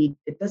accountability,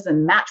 it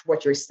doesn't match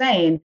what you're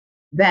saying,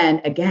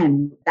 then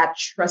again, that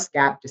trust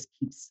gap just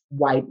keeps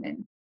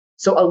widening.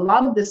 So a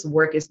lot of this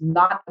work is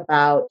not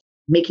about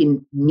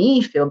making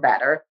me feel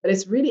better, but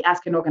it's really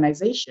asking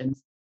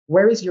organizations,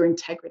 where is your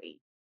integrity?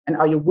 And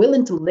are you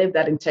willing to live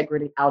that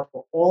integrity out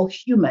for all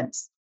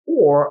humans?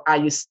 Or are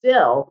you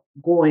still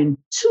going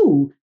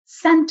to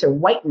center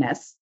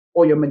whiteness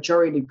or your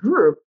majority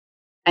group?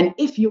 And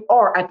if you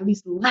are, at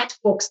least let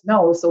folks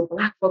know so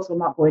Black folks will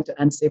not go into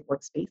unsafe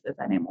workspaces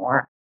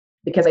anymore.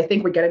 Because I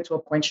think we're getting to a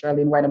point,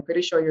 Charlene White, I'm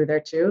pretty sure you're there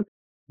too,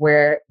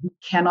 where we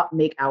cannot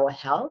make our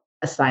health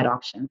a side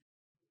option.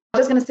 I'm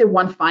just going to say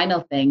one final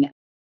thing.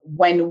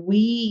 When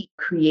we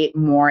create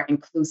more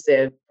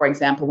inclusive, for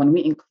example, when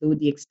we include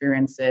the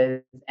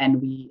experiences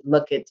and we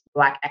look at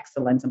Black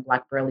excellence and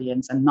Black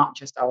brilliance and not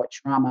just our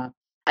trauma,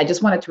 I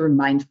just wanted to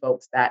remind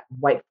folks that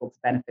white folks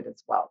benefit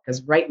as well.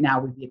 Because right now,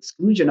 with the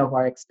exclusion of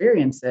our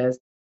experiences,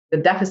 the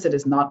deficit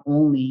is not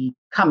only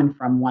coming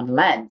from one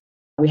lens.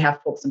 We have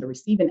folks on the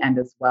receiving end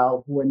as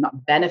well who are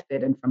not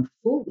benefiting from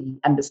fully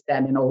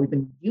understanding or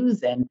even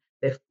using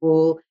their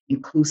full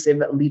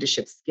inclusive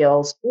leadership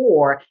skills,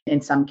 or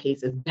in some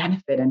cases,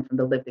 benefiting from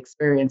the lived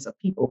experience of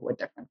people who are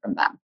different from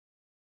them.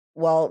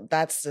 Well,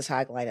 that's the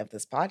tagline of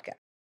this podcast.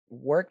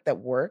 Work that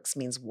works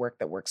means work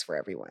that works for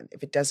everyone.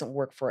 If it doesn't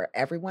work for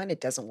everyone, it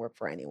doesn't work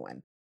for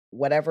anyone.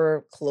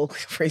 Whatever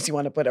colloquial phrase you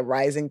want to put, a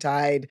rising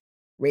tide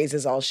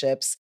raises all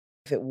ships.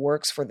 If it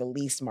works for the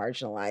least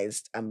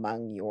marginalized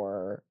among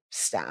your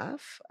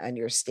staff and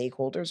your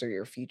stakeholders or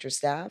your future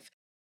staff,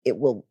 it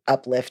will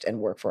uplift and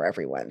work for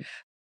everyone.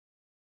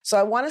 So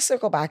I want to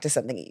circle back to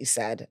something that you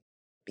said,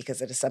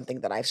 because it is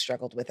something that I've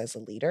struggled with as a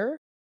leader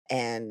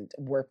and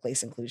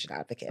workplace inclusion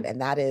advocate,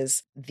 and that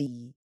is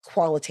the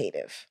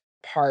qualitative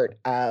part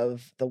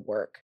of the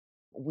work.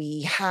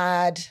 We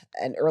had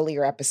an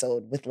earlier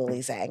episode with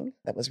Lily Zhang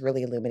that was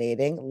really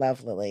illuminating.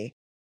 Love Lily.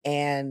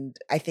 And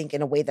I think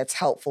in a way that's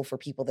helpful for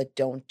people that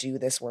don't do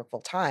this work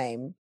full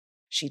time,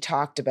 she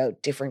talked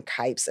about different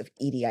types of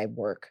EDI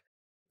work,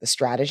 the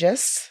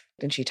strategists,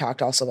 and she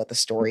talked also about the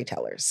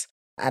storytellers.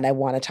 And I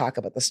want to talk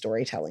about the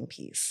storytelling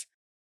piece.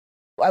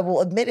 I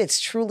will admit it's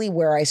truly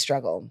where I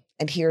struggle.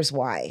 And here's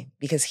why,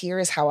 because here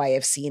is how I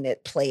have seen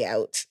it play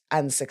out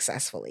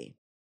unsuccessfully.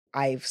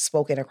 I've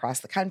spoken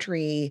across the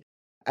country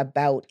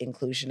about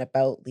inclusion,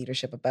 about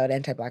leadership, about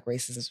anti-Black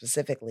racism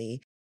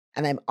specifically.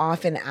 And I'm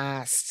often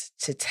asked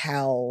to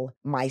tell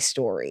my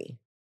story.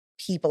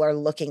 People are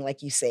looking,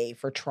 like you say,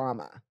 for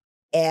trauma.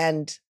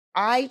 And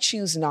I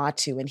choose not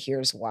to, and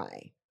here's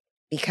why.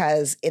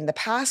 Because in the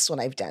past, when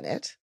I've done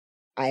it,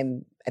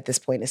 I'm at this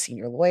point a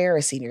senior lawyer,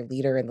 a senior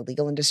leader in the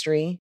legal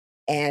industry.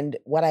 And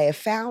what I have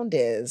found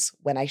is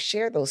when I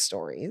share those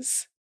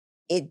stories,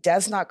 it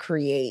does not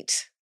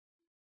create,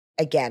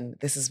 again,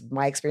 this is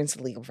my experience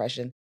in the legal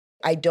profession,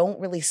 I don't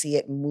really see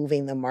it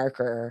moving the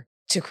marker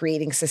to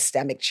creating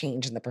systemic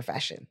change in the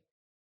profession.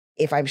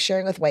 If I'm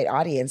sharing with white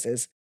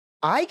audiences,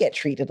 I get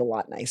treated a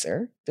lot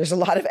nicer. There's a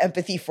lot of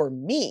empathy for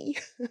me.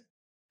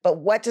 But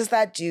what does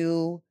that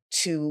do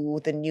to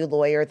the new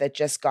lawyer that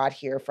just got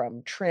here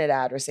from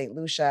Trinidad or St.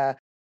 Lucia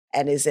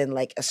and is in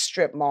like a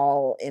strip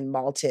mall in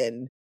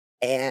Malton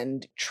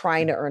and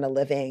trying to earn a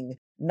living,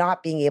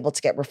 not being able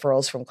to get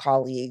referrals from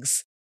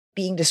colleagues,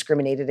 being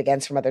discriminated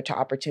against from other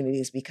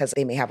opportunities because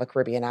they may have a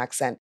Caribbean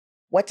accent?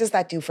 What does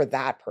that do for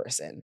that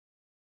person?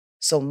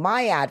 So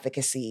my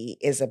advocacy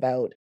is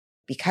about,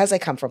 because I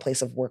come from a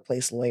place of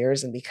workplace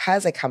lawyers and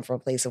because I come from a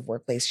place of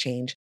workplace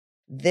change,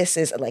 this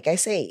is, like I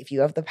say, if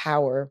you have the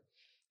power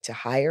to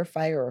hire,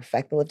 fire, or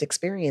affect the lived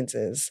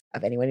experiences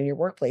of anyone in your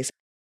workplace.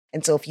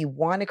 And so if you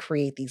want to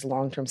create these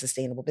long-term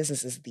sustainable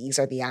businesses, these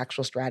are the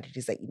actual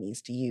strategies that you need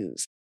to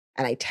use.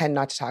 And I tend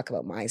not to talk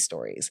about my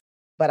stories,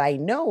 but I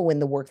know in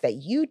the work that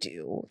you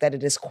do that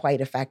it is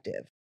quite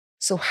effective.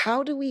 So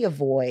how do we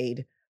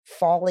avoid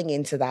falling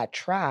into that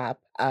trap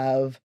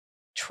of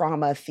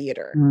trauma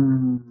theater?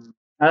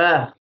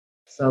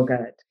 So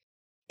good.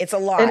 It's a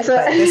lot, but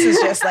this is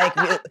just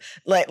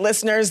like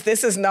listeners,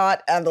 this is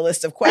not on the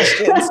list of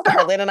questions.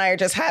 Darlene and I are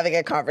just having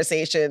a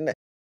conversation.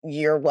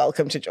 You're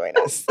welcome to join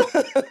us.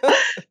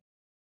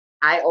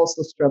 I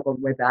also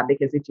struggled with that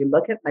because if you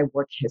look at my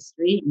work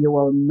history, you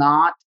will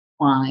not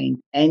find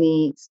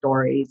any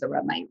stories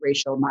around my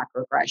racial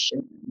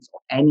microaggressions or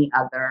any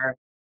other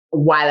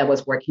while I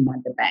was working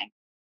at the bank.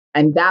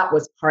 And that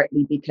was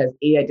partly because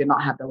I did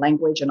not have the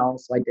language and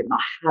also I did not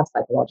have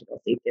psychological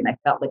safety. And I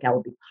felt like I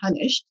would be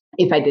punished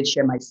if I did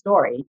share my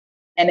story.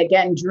 And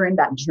again, during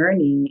that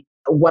journey,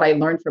 what I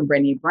learned from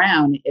Brené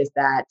Brown is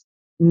that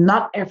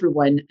not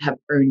everyone have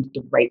earned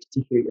the right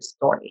to hear your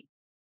story.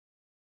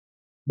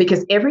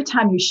 Because every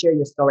time you share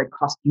your story, it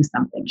costs you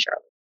something, Shirley.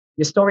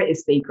 Your story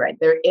is sacred.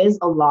 There is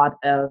a lot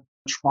of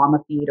trauma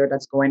theater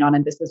that's going on.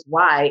 And this is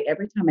why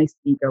every time I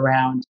speak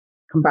around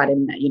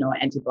combating,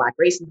 anti-Black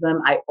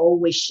racism, I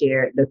always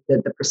share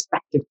the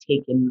perspective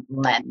taken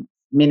lens,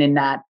 meaning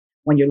that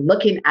when you're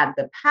looking at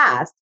the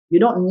past, you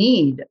don't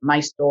need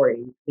my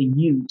story for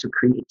you to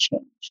create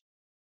change.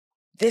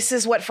 This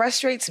is what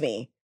frustrates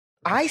me.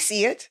 I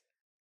see it.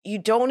 You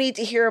don't need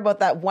to hear about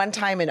that one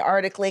time in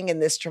articling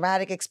and this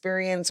traumatic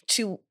experience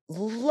to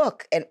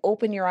look and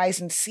open your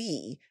eyes and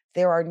see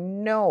there are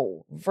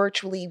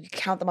virtually, you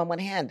count them on one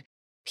hand,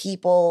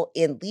 people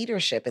in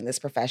leadership in this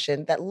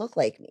profession that look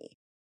like me.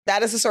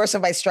 That is the source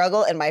of my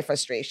struggle and my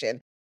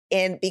frustration.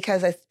 And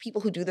because as people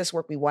who do this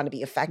work, we want to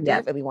be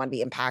effective and we want to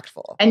be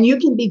impactful. And you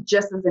can be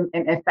just as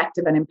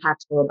effective and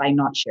impactful by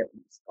not sharing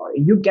the story.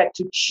 You get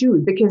to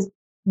choose because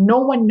no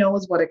one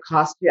knows what it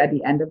costs you at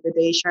the end of the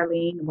day,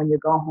 Charlene, when you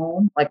go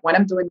home. Like when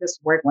I'm doing this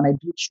work, when I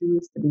do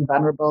choose to be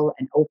vulnerable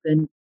and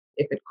open,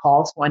 if it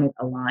calls for and it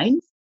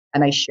aligns,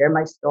 and I share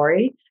my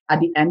story, at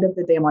the end of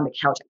the day, I'm on the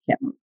couch, I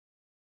can't move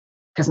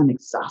because I'm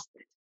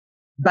exhausted.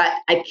 But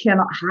I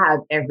cannot have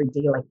every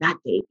day like that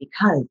day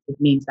because it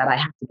means that I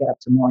have to get up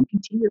tomorrow and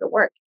continue to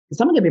work. Because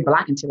I'm going to be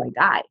Black until I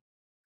die.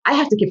 I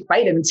have to keep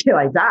fighting until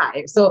I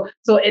die. So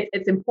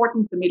it's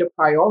important for me to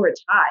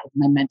prioritize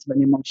my mental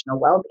and emotional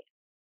well-being.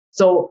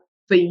 So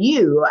for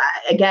you,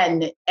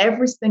 again,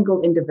 every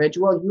single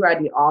individual, you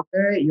are the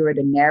author, you are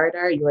the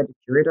narrator, you are the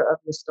curator of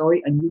your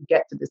story, and you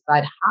get to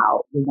decide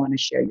how you want to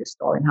share your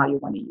story and how you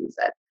want to use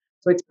it.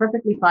 So it's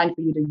perfectly fine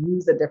for you to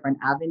use a different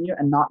avenue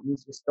and not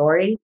use your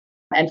story.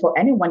 And for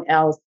anyone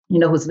else,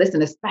 who's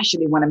listening,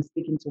 especially when I'm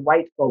speaking to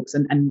white folks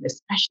and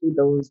especially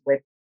those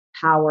with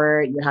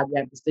power, you have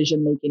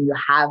decision making, you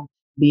have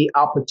the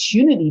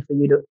opportunity for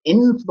you to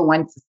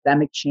influence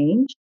systemic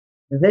change.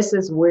 This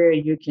is where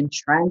you can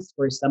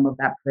transfer some of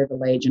that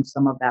privilege and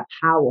some of that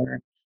power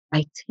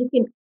by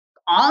taking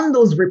on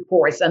those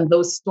reports and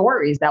those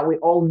stories that we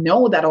all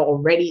know that are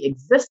already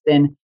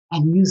existing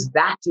and use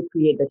that to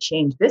create the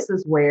change. This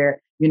is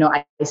where,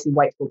 I see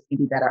white folks can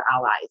be better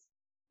allies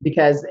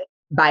because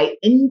by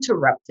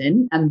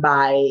interrupting and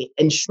by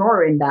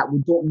ensuring that we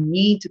don't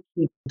need to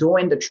keep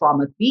doing the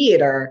trauma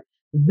theater,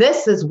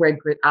 this is where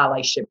grit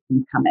allyship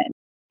can come in.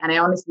 And I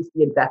honestly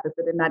see a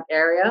deficit in that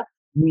area.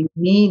 We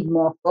need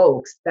more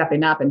folks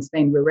stepping up and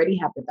saying, we already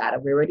have the data,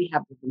 we already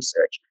have the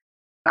research.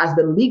 As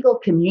the legal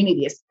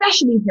community,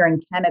 especially here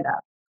in Canada,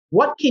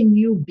 what can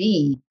you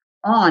be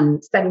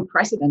on setting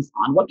precedents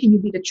on? What can you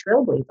be the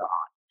trailblazer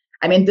on?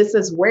 I mean, this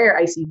is where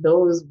I see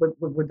those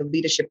with the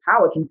leadership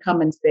power can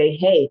come and say,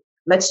 hey,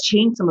 let's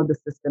change some of the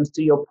systems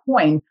to your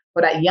point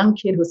for that young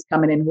kid who's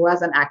coming in who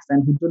has an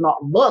accent, who do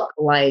not look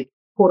like,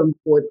 quote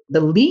unquote,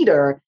 the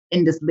leader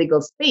in this legal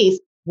space.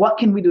 What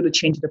can we do to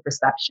change the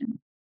perception?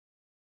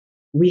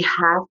 We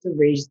have to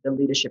raise the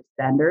leadership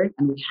standard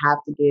and we have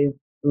to give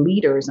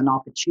leaders an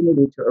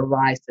opportunity to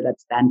arise to that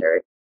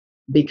standard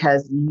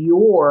because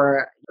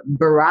your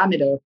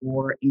barometer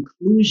for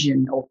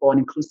inclusion or for an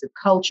inclusive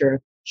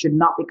culture should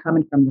not be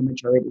coming from the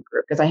majority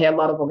group. Because I hear a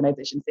lot of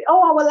organizations say,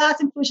 oh, our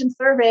last inclusion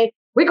survey,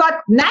 we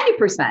got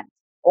 90%,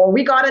 or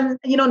we got an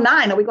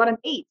 9, or we got an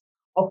 8.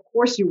 Of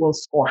course you will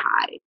score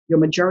high. Your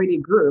majority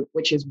group,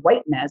 which is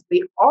whiteness,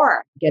 they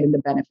are getting the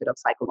benefit of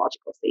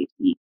psychological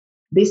safety.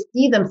 They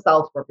see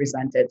themselves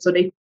represented. So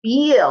they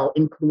feel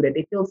included.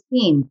 They feel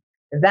seen.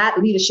 That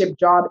leadership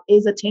job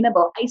is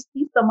attainable. I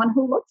see someone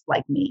who looks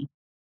like me.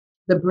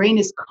 The brain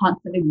is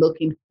constantly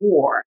looking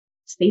for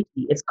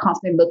safety. It's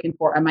constantly looking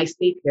for, am I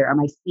safe here? Am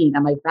I seen?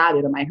 Am I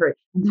valued? Am I heard?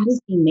 And that is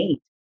innate.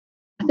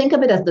 I think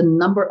of it as the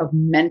number of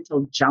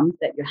mental jumps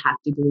that you have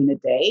to do in a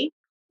day,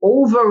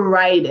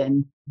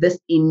 overriding this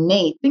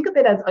innate. Think of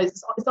it as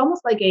it's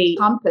almost like a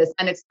compass,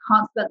 and it's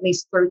constantly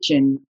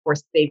searching for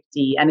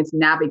safety and it's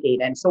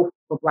navigating. So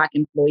for Black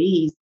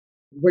employees,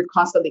 we're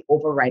constantly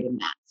overriding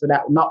that, so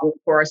that not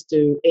for us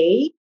to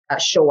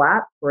show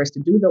up, for us to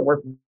do the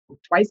work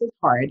twice as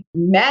hard,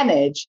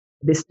 manage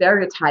the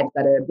stereotypes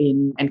that are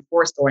being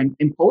enforced or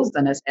imposed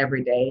on us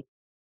every day.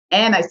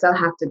 And I still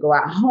have to go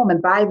at home.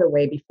 And by the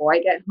way, before I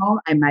get home,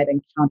 I might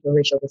encounter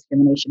racial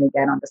discrimination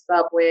again on the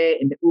subway,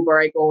 in the Uber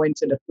I go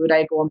into, the food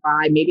I go and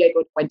buy. Maybe I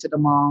went to the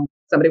mall.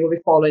 Somebody will be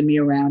following me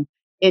around.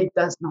 It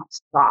does not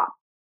stop.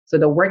 So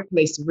the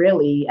workplace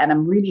really, and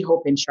I'm really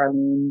hoping,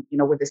 Charlene,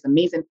 with this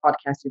amazing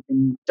podcast you've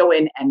been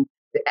doing and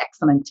the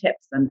excellent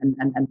tips and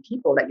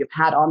people that you've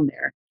had on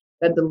there,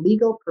 that the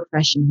legal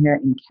profession here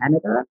in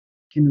Canada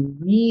can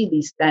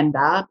really stand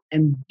up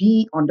and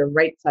be on the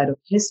right side of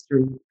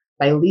history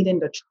by leading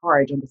the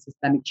charge on the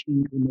systemic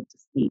change we need to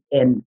see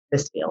in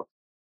this field.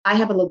 I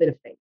have a little bit of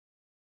faith.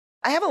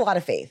 I have a lot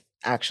of faith,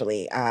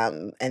 actually.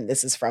 And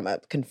this is from a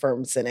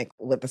confirmed cynic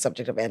with the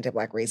subject of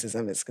anti-Black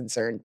racism is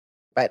concerned.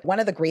 But one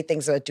of the great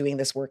things about doing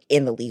this work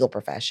in the legal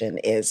profession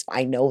is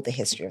I know the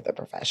history of the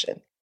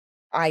profession.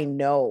 I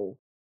know,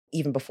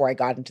 even before I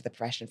got into the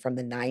profession from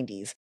the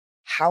 90s,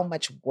 how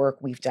much work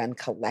we've done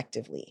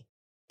collectively.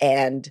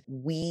 And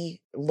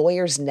we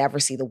lawyers never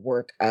see the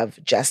work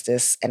of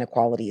justice and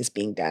equality as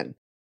being done.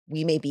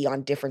 We may be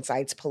on different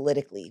sides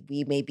politically.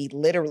 We may be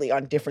literally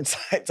on different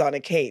sides on a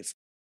case.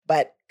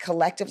 But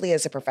collectively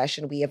as a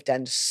profession, we have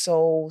done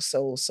so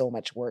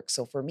much work.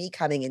 So for me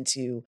coming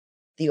into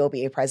the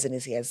OBA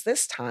presidency as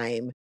this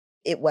time,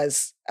 it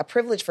was a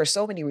privilege for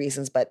so many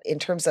reasons. But in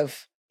terms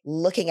of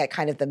looking at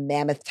kind of the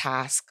mammoth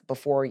task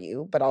before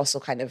you, but also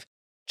kind of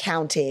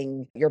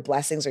counting your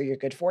blessings or your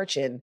good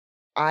fortune,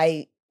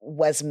 I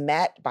was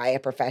met by a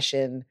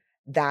profession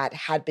that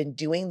had been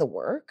doing the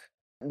work,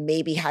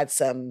 maybe had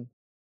some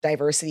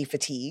diversity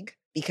fatigue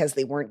because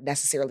they weren't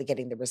necessarily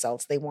getting the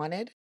results they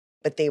wanted,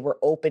 but they were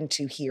open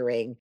to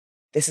hearing,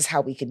 this is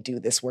how we can do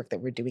this work that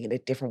we're doing in a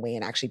different way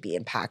and actually be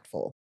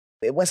impactful.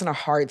 It wasn't a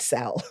hard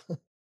sell.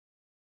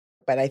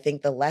 But I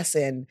think the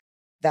lesson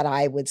that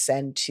I would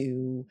send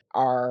to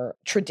our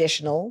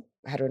traditional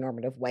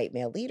heteronormative white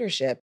male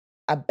leadership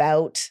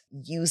about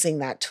using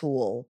that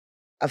tool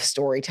of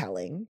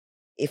storytelling,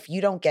 if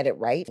you don't get it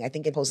right, I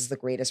think it poses the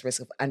greatest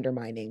risk of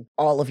undermining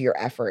all of your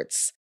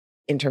efforts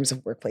in terms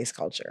of workplace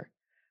culture.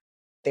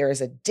 There is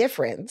a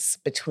difference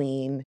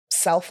between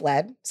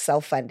self-led,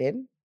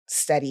 self-funded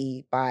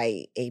study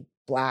by a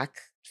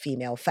Black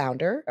female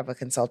founder of a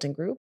consulting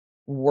group,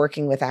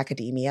 working with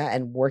academia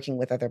and working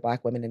with other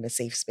Black women in a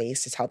safe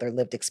space to tell their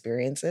lived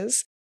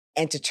experiences,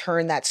 and to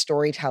turn that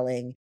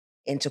storytelling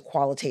into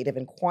qualitative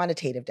and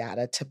quantitative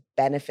data to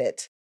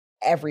benefit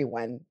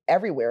everyone,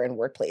 everywhere in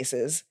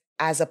workplaces,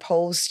 as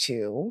opposed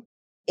to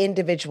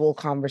individual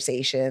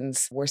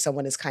conversations where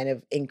someone is kind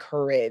of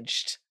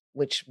encouraged,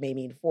 which may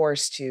mean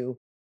forced, to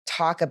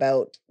talk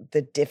about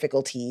the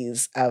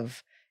difficulties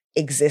of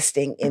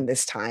existing in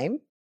this time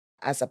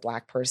as a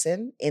Black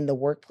person in the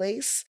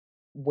workplace,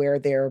 where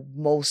they're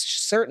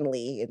most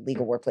certainly in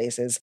legal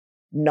workplaces,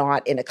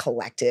 not in a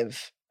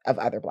collective of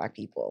other Black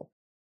people.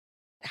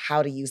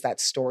 How to use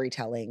that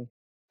storytelling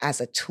as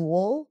a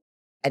tool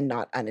and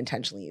not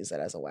unintentionally use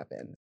it as a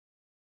weapon.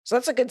 So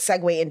that's a good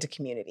segue into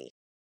community.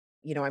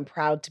 I'm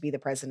proud to be the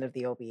president of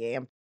the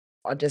OBA.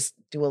 I'll just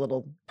do a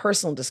little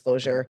personal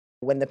disclosure.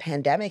 When the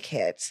pandemic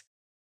hit,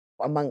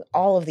 among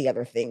all of the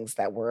other things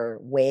that were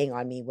weighing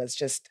on me was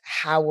just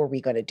how were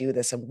we going to do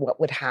this and what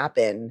would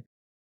happen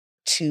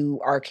to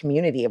our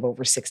community of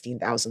over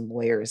 16,000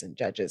 lawyers and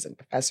judges and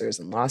professors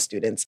and law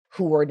students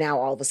who are now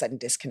all of a sudden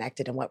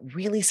disconnected. And what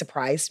really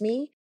surprised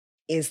me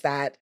is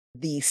that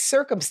the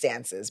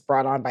circumstances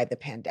brought on by the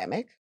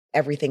pandemic,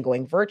 everything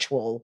going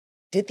virtual,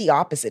 did the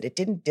opposite. It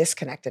didn't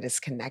disconnect us,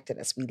 it connected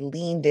us. We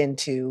leaned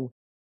into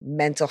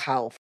mental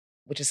health,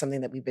 which is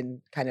something that we've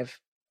been kind of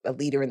a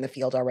leader in the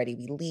field already.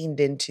 We leaned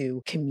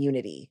into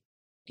community.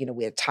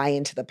 We had tie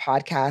into the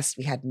podcast.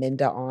 We had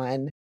Minda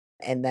on,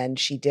 and then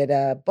she did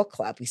a book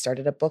club. We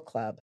started a book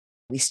club.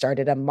 We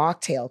started a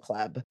mocktail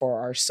club for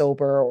our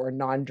sober or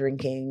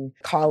non-drinking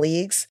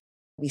colleagues.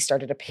 We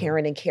started a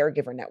parent and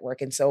caregiver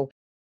network. And so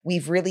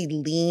we've really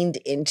leaned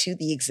into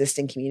the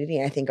existing community,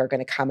 and I think are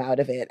going to come out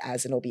of it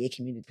as an OBA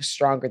community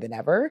stronger than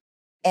ever.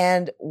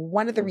 And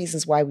one of the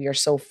reasons why we are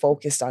so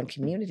focused on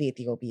community at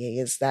the OBA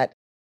is that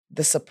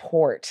the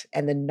support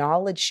and the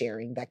knowledge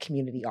sharing that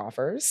community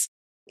offers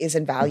is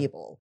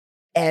invaluable.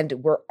 And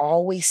we're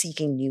always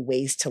seeking new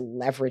ways to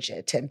leverage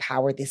it to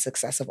empower the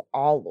success of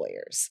all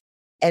lawyers.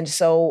 And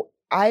so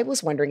I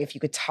was wondering if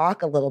you could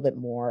talk a little bit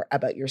more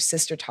about your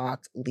Sister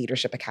Talk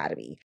Leadership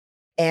Academy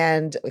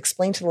and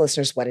explain to the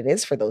listeners what it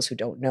is for those who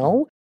don't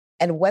know,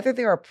 and whether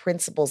there are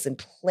principles in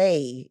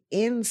play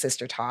in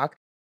Sister Talk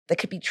that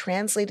could be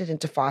translated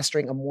into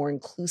fostering a more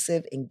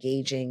inclusive,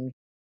 engaging,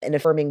 and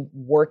affirming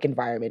work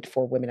environment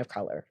for women of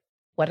color.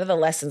 What are the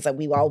lessons that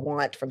we all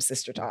want from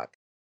Sister Talk?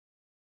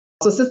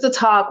 So Sister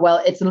Talk, well,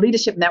 it's a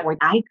leadership network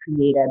I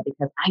created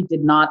because I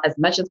did not, as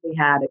much as we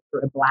had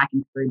a Black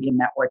and Caribbean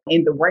network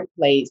in the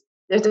workplace,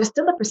 there's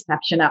still a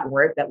perception at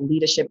work that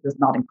leadership does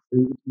not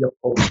include your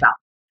full self.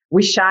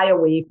 We shy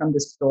away from the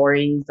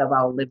stories of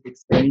our lived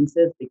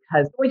experiences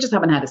because we just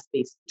haven't had a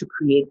space to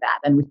create that.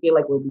 And we feel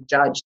like we'll be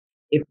judged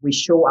if we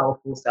show our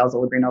full selves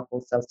or we bring our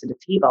full selves to the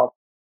table.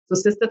 So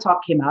Sister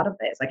Talk came out of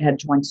this. Like I had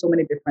joined so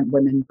many different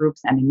women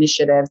groups and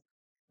initiatives,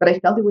 but I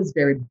felt it was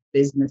very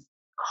business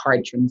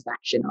card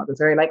transactional. It was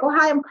very like, oh,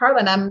 hi, I'm Carla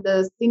and I'm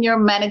the senior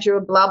manager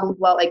of blah, blah,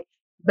 blah.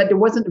 But there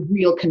wasn't a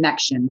real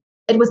connection.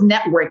 It was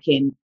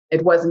networking.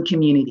 It wasn't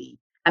community.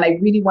 And I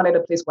really wanted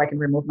a place where I can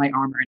remove my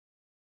armor.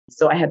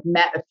 So I had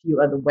met a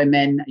few other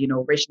women,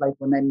 racialized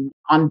women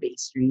on Bay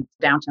Street,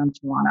 downtown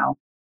Toronto.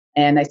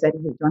 And I said, hey,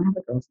 do you want to have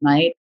a girls'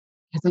 night?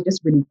 Because I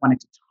just really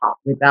wanted to talk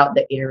without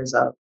the airs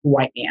of who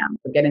I am,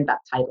 forgetting that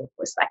title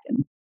for a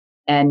second.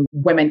 And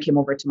women came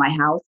over to my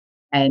house.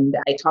 And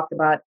I talked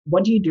about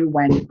what do you do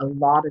when a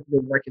lot of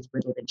your work is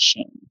riddled in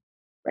shame,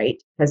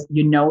 right? Because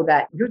you know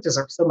that you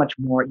deserve so much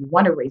more. You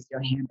want to raise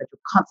your hand, but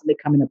you're constantly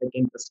coming up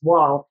against this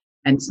wall.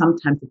 And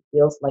sometimes it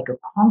feels like a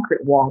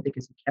concrete wall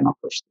because you cannot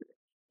push through it.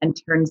 And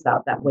turns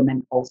out that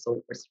women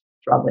also were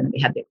struggling and they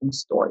had their own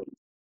stories.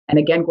 And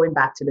again, going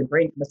back to the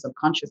brain from a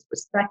subconscious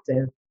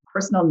perspective,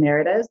 personal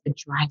narratives, it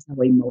drives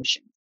our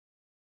emotions.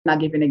 And I'll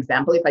give you an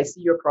example. If I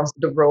see you across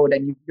the road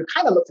and you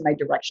kind of look in my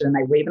direction and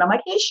I wave and I'm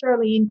like, hey,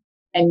 Charlene,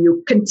 and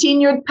you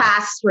continued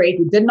past straight,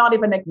 you did not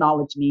even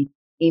acknowledge me,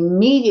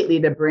 immediately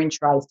the brain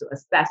tries to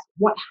assess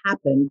what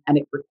happened and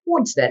it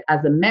records it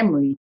as a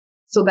memory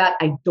so that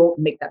I don't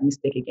make that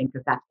mistake again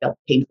because that felt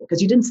painful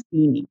because you didn't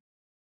see me.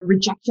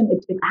 Rejection,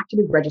 it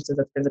actually registers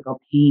as physical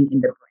pain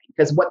in the brain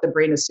because what the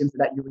brain assumes is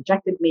that you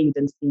rejected me, you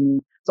didn't see me.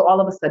 So all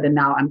of a sudden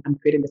now I'm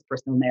creating this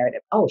personal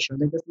narrative. Oh,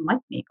 Charlene doesn't like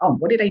me. Oh,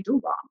 what did I do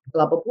wrong?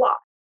 Blah, blah, blah.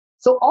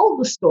 So all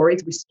the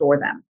stories, we store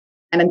them.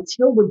 And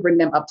until we bring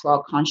them up to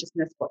our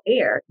consciousness for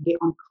air, they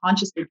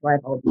unconsciously drive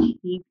our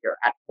behavior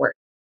at work.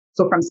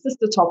 So from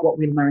Sister Talk, what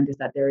we learned is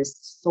that there is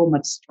so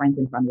much strength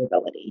in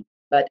vulnerability.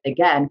 But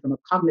again, from a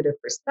cognitive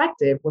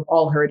perspective, we've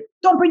all heard,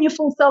 don't bring your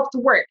full self to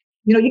work.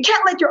 You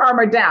can't let your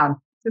armor down.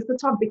 Sister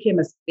Talk became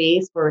a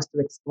space for us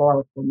to explore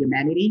our full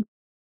humanity.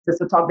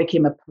 Sister Talk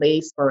became a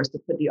place for us to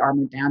put the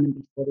armor down and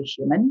be fully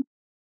human.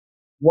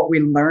 What we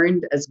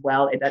learned as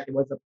well is that it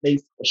was a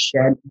place for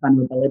shared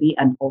vulnerability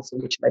and also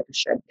which led to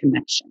shared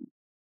connection.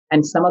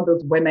 And some of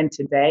those women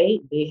today,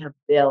 they have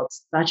built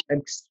such a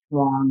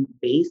strong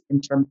base in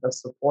terms of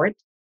support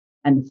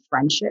and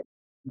friendship.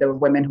 There were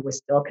women who were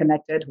still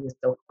connected, who were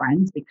still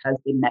friends because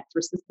they met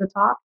through Sister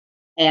Talk.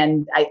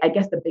 And I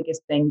guess the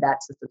biggest thing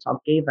that Sister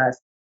Talk gave us,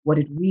 what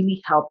it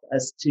really helped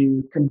us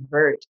to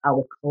convert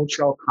our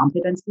cultural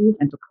competencies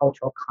into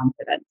cultural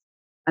confidence.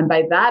 And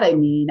by that, I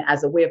mean,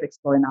 as a way of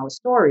exploring our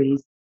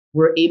stories,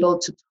 we're able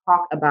to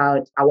talk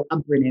about our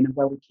upbringing and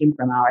where we came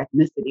from, our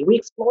ethnicity. We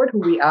explored who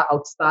we are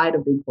outside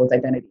of the imposed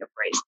identity of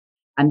race.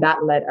 And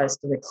that led us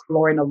to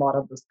exploring a lot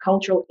of those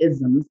cultural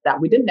isms that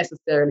we didn't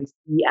necessarily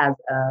see as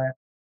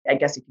I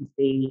guess you can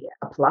say,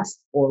 a plus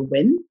or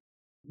win.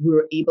 We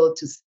were able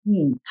to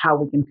see how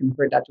we can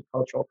convert that to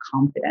cultural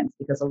confidence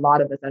because a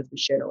lot of us, as we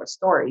shared our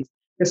stories,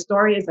 the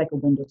story is like a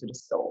window to the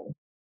soul.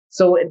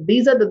 So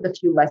these are the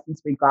few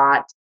lessons we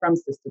got from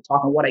Sister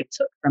Talk. And what I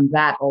took from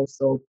that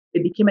also,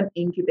 it became an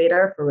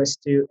incubator for us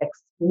to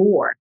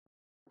explore.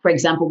 For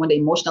example, when the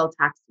emotional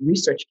tax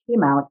research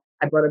came out,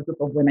 I brought a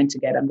group of women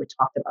together and we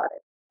talked about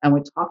it. And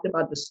we talked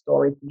about the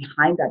stories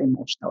behind that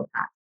emotional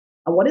tax.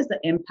 And what is the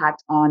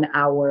impact on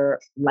our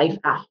life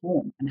at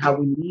home and how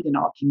we lead in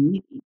our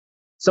community?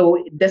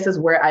 So this is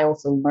where I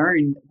also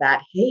learned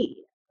that, hey,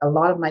 a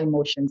lot of my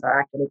emotions are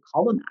actually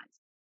colonized.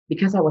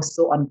 Because I was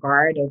so on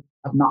guard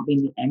of not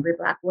being the angry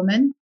Black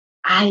woman,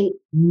 I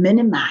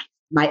minimized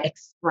my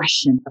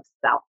expression of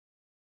self.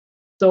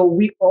 So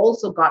we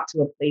also got to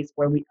a place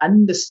where we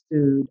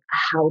understood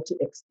how to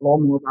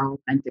explore more of our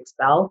authentic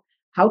self,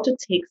 how to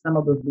take some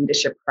of those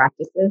leadership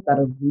practices that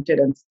are rooted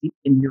and steeped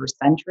in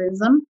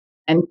Eurocentrism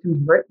and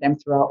convert them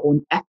through our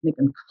own ethnic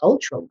and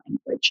cultural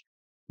language,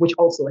 which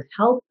also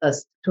helped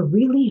us to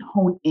really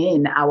hone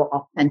in our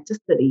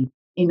authenticity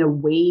in a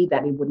way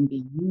that it wouldn't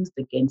be used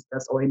against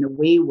us, or in a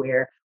way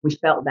where we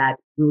felt that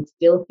we would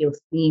still feel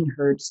seen,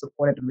 heard,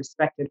 supported, and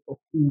respected for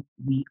who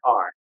we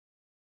are.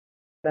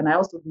 And I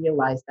also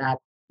realized that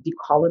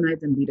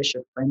decolonizing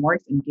leadership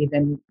frameworks and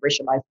giving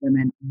racialized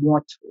women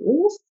more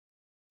tools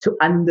to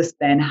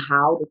understand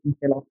how they can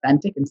feel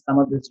authentic in some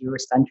of those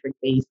Eurocentric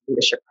based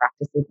leadership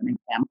practices and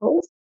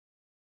examples.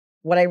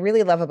 What I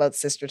really love about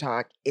Sister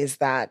Talk is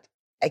that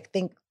I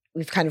think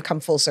we've kind of come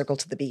full circle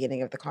to the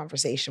beginning of the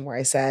conversation where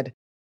I said,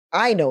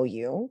 I know me,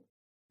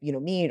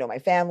 you know my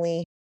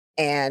family,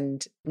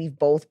 and we've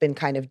both been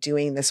kind of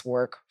doing this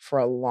work for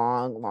a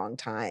long, long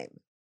time.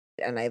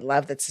 And I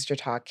love that Sister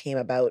Talk came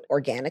about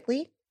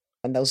organically.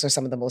 And those are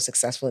some of the most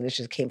successful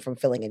initiatives came from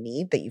filling a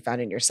need that you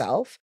found in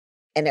yourself.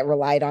 And it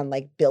relied on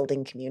like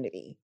building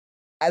community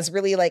as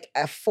really like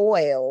a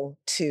foil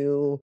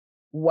to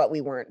what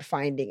we weren't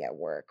finding at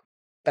work.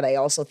 But I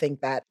also think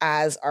that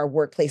as our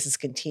workplaces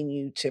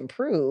continue to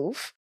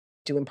improve,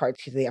 due in part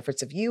to the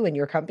efforts of you and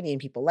your company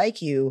and people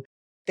like you,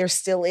 there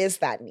still is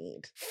that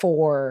need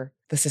for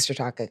the Sister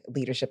Talk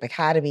Leadership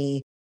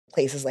Academy,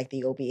 places like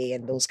the OBA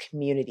and those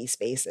community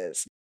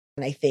spaces.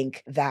 And I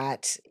think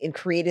that in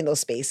creating those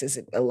spaces,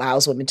 it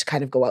allows women to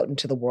kind of go out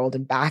into the world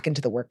and back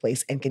into the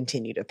workplace and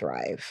continue to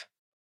thrive.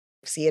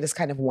 See it as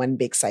kind of one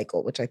big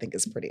cycle, which I think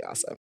is pretty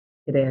awesome.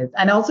 It is.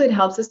 And also it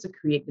helps us to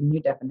create the new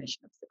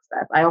definition of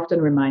success. I often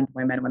remind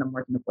women when I'm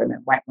working with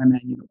women, white women,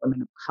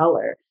 women of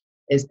color,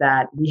 is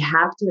that we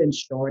have to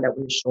ensure that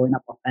we're showing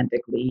up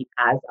authentically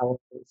as our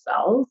full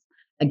selves,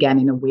 again,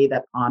 in a way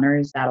that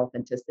honors that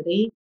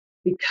authenticity,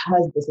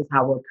 because this is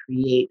how we'll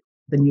create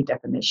the new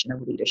definition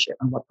of leadership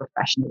and what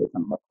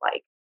professionalism looks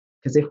like.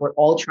 Because if we're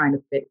all trying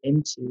to fit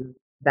into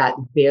that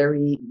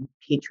very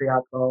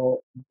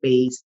patriarchal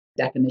based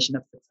definition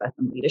of success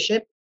and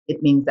leadership,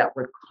 it means that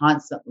we're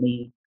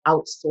constantly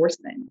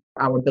outsourcing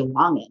our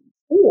belongings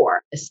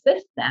or a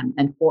system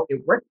and for a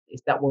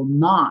workplace that will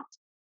not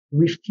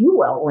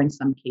refuel or in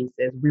some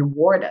cases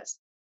reward us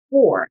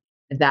for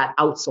that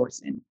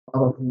outsourcing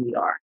of who we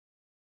are.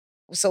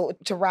 So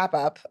to wrap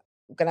up,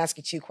 I'm going to ask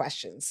you two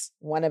questions.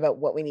 One about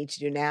what we need to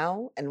do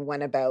now, and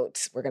one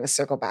about, we're going to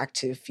circle back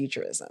to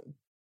futurism,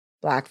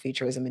 Black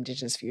futurism,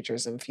 Indigenous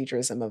futurism,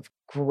 futurism of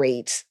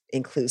great,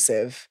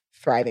 inclusive,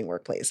 thriving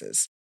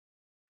workplaces.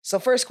 So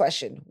first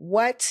question,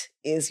 what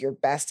is your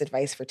best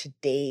advice for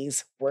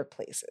today's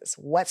workplaces?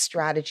 What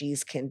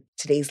strategies can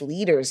today's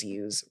leaders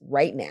use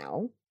right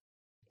now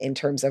in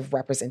terms of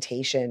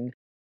representation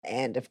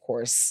and, of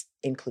course,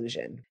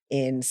 inclusion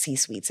in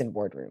C-suites and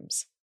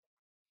boardrooms?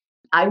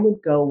 I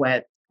would go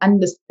with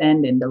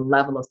understanding the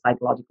level of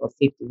psychological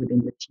safety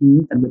within your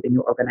teams and within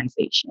your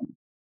organization,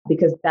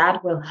 because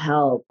that will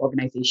help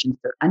organizations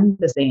to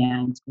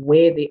understand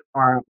where they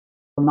are,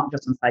 not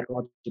just on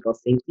psychological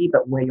safety,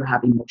 but where you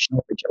have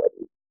emotional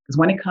fragility. Because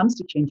when it comes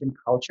to changing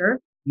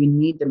culture, you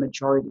need the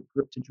majority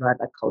group to drive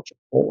that culture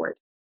forward.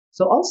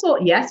 So also,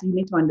 yes, you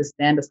need to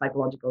understand the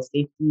psychological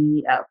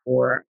safety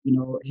for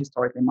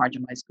historically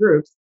marginalized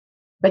groups,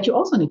 but you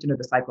also need to know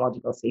the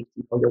psychological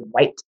safety for your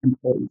white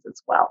employees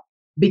as well.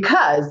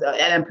 Because,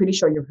 and I'm pretty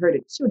sure you've heard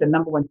it too, the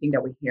number one thing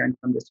that we're hearing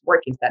from this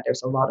work is that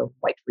there's a lot of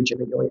white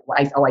fragility, or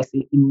I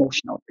say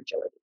emotional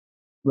fragility,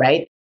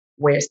 right?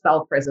 Where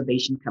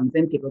self-preservation comes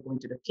in, people go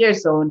into the fear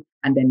zone,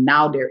 and then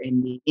now they're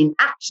in the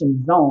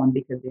inaction zone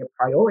because they're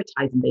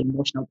prioritizing the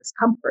emotional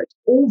discomfort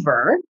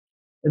over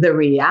the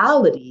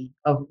reality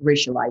of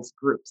racialized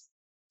groups.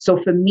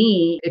 So for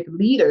me, if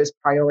leaders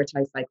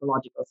prioritize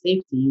psychological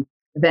safety,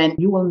 then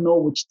you will know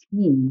which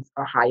teams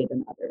are higher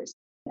than others.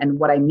 And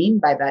what I mean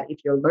by that, if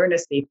you're learner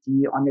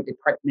safety on your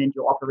department,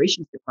 your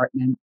operations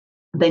department,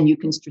 then you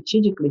can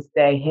strategically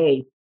say,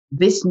 hey,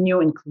 this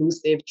new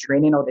inclusive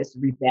training or this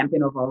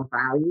revamping of our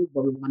values,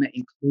 where we want to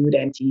include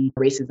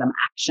anti-racism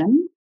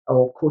action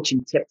or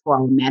coaching tips for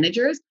our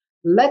managers,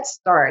 let's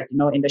start,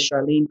 in the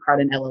Charlene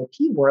Carden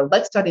LLP world,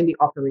 let's start in the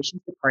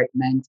operations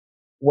department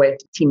with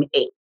team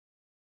A.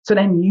 So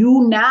then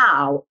you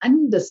now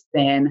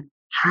understand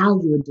how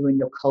you're doing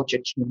your culture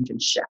change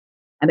and shift.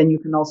 And then you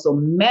can also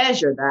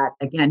measure that,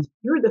 again,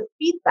 through the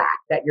feedback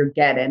that you're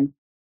getting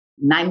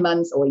 9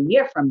 months or a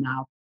year from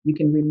now. You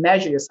can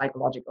remeasure your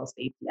psychological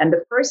safety. And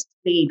the first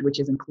stage, which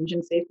is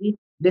inclusion safety,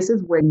 this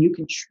is where you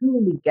can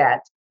truly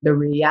get the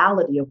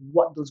reality of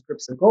what those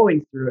groups are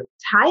going through,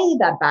 tie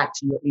that back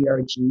to your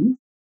ERGs,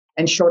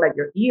 ensure that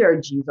your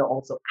ERGs are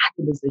also at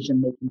the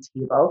decision-making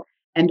table,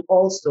 and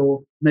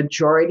also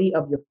majority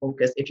of your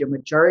focus. If your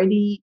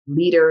majority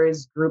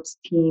leaders, groups,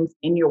 teams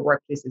in your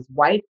workplace is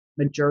white,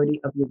 majority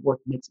of your work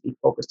needs to be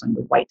focused on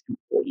the white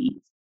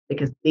employees,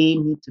 because they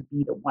need to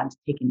be the ones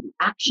taking the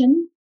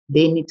action.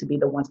 They need to be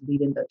the ones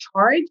leading the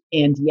charge.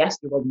 And yes,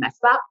 you will mess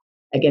up.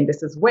 Again,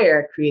 this is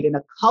where creating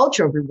a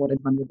culture of rewarded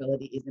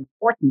vulnerability is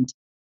important,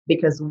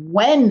 Because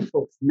when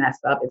folks mess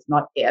up, it's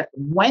not if,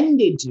 when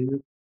they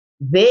do,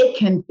 they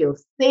can feel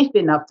safe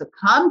enough to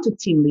come to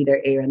team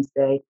leader A and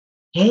say,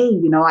 hey,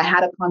 I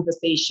had a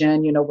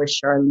conversation, with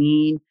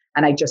Charlene,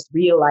 and I just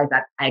realized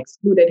that I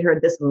excluded her,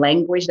 this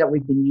language that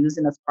we've been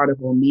using as part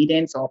of our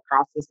meetings or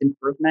process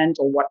improvement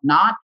or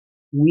whatnot.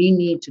 We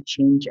need to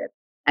change it.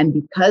 And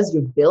because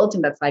you're built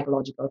in that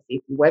psychological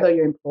safety, whether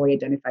your employee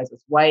identifies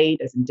as white,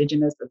 as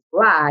indigenous, as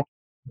Black,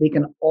 they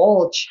can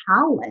all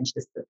challenge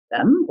the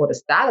system or the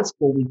status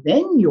quo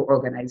within your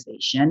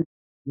organization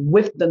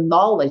with the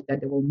knowledge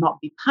that they will not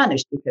be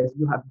punished because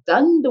you have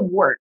done the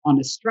work on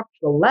a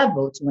structural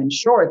level to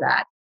ensure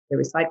that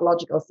there is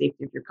psychological safety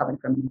if you're coming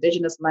from an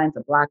indigenous lens,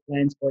 a Black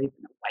lens, or even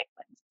a white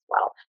lens as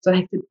well. So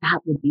I think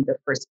that would be the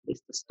first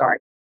place to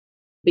start.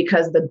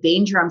 Because the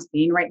danger I'm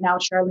seeing right now,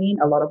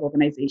 Charlene, a lot of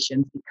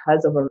organizations,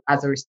 as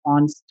a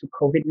response to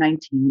COVID-19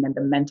 and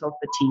the mental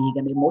fatigue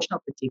and the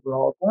emotional fatigue we're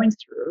all going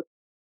through,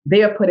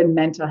 they are putting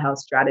mental health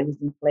strategies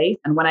in place.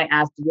 And when I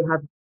asked, do you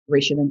have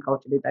racial and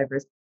culturally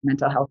diverse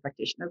mental health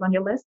practitioners on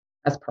your list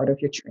as part of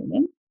your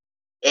training?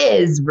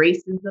 Is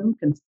racism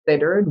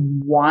considered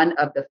one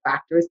of the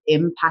factors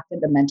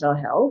impacting the mental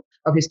health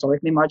of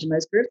historically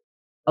marginalized groups?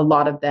 A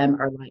lot of them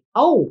are like,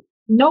 oh,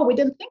 no, we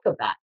didn't think of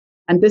that.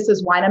 And this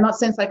is why, and I'm not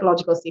saying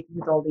psychological safety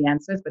is all the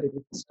answers, but it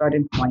is a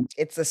starting point.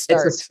 It's a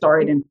start. It's a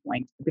starting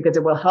point because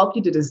it will help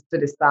you to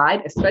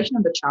decide, especially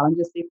on the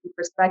challenges safety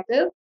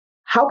perspective,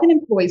 how can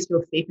employees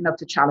feel safe enough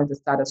to challenge the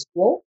status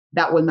quo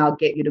that will now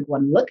get you to go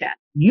and look at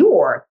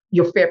your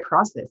fair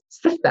process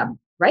system,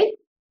 right?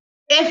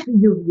 If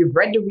you've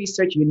read the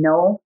research,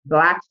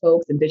 Black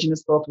folks,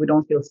 indigenous folks, we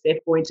don't feel safe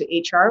going to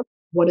HR.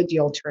 What are the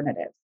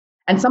alternatives?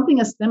 And something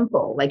as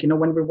simple, like,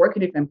 when we're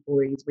working with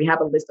employees, we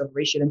have a list of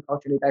racial and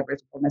culturally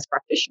diverse wellness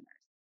practitioners.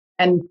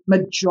 And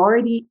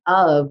majority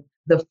of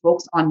the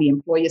folks on the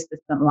employee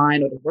assistant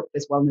line or the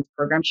workplace wellness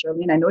program,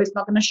 Charlene, I know it's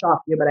not going to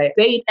shock you, but I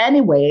say it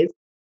anyways,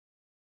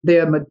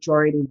 they're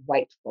majority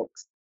white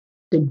folks.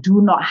 They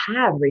do not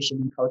have racial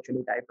and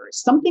culturally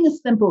diverse. Something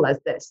as simple as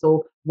this.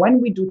 So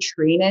when we do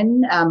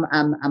training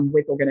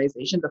with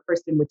organizations, the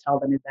first thing we tell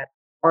them is that,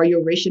 are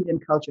your racially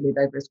and culturally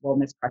diverse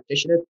wellness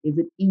practitioners? Is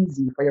it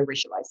easy for your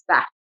racialized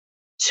staff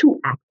to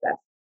access?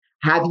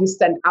 Have you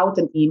sent out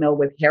an email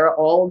with here are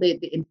all the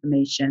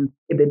information?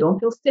 If they don't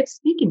feel safe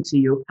speaking to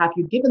you, have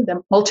you given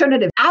them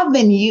alternative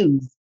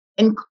avenues,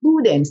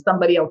 including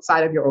somebody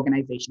outside of your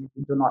organization if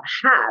you do not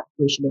have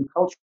racially and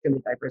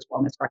culturally diverse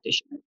wellness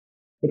practitioners?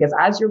 Because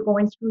as you're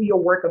going through your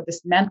work of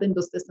dismantling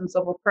those systems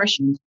of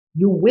oppression,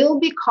 you will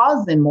be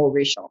causing more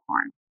racial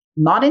harm,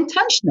 not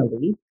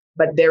intentionally,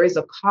 but there is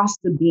a cost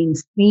to being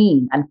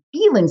seen and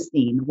feeling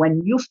seen.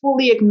 When you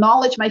fully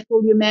acknowledge my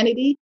full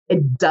humanity,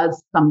 it does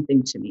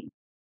something to me.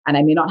 And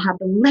I may not have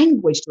the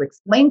language to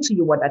explain to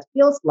you what that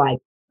feels like,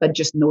 but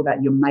just know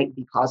that you might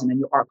be causing and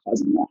you are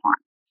causing more harm.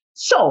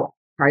 So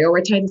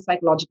prioritize the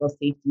psychological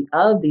safety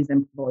of these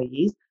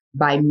employees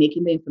by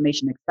making the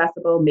information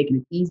accessible, making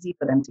it easy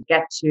for them to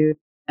get to.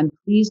 And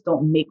please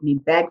don't make me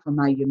beg for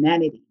my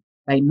humanity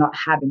by not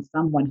having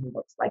someone who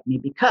looks like me,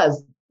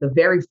 because the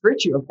very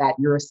virtue of that,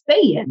 you're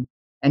saying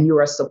and you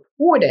are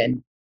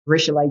supporting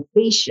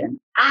racialization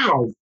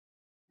as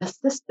a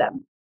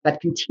system that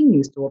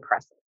continues to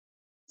oppress us.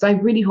 So I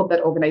really hope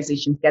that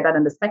organizations get that.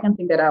 And the second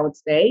thing that I would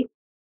say,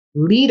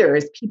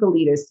 leaders, people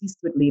leaders,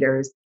 C-suite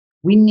leaders,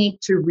 we need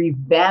to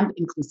revamp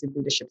inclusive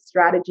leadership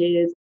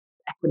strategies,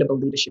 equitable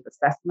leadership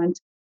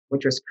assessment,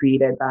 which was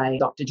created by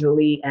Dr.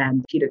 Julie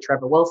and Peter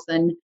Trevor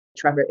Wilson.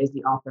 Trevor is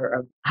the author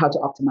of How to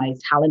Optimize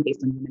Talent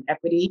Based on Human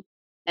Equity.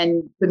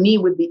 And for me,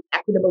 with the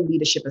equitable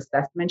leadership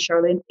assessment,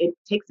 Charlene, it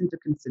takes into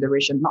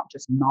consideration not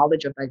just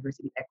knowledge of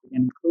diversity, equity,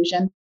 and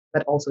inclusion,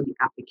 but also the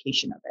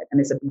application of it.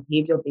 And it's a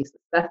behavioral-based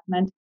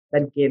assessment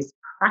that gives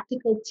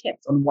practical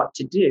tips on what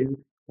to do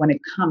when it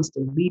comes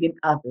to leading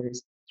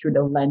others through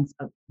the lens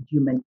of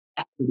human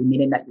equity,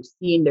 meaning that you're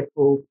seeing their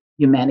full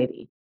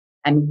humanity.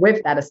 And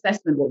with that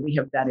assessment, what we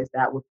have done is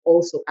that we've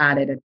also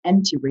added an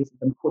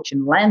anti-racism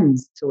coaching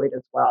lens to it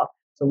as well.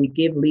 So we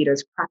give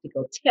leaders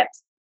practical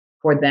tips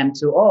for them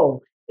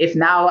to, if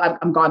now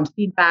I'm gotten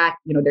feedback,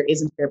 there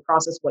isn't fair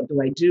process, what do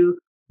I do?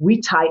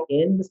 We tie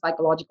in the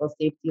psychological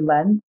safety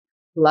lens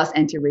plus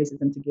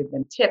anti-racism to give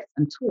them tips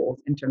and tools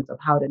in terms of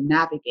how to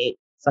navigate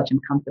such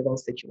uncomfortable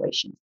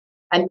situations.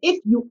 And if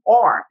you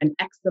are an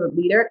excellent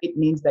leader, it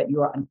means that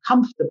you are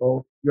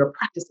uncomfortable, you're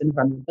practicing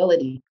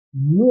vulnerability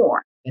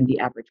more than the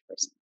average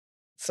person.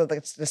 So the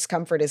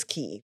discomfort is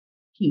key.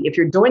 If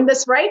you're doing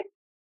this right,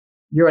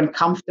 you're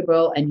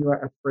uncomfortable and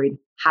you're afraid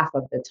half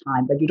of the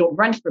time, but you don't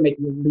run from it,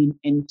 you lean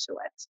into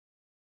it.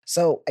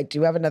 So I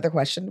do have another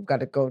question. We've got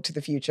to go to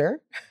the future.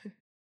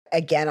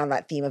 Again, on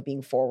that theme of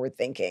being forward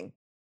thinking.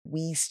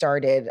 We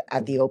started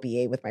at the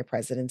OBA with my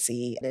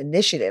presidency an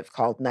initiative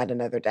called Not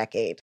Another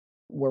Decade,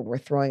 where we're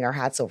throwing our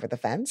hats over the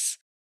fence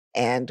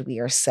and we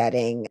are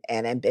setting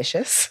an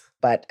ambitious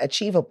but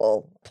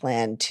achievable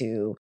plan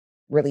to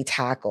really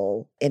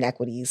tackle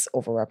inequities,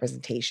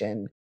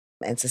 overrepresentation,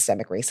 and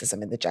systemic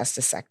racism in the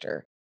justice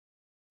sector.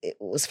 It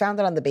was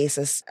founded on the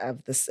basis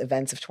of the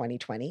events of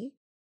 2020,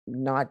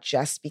 not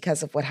just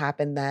because of what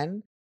happened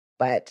then,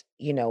 but,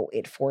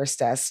 it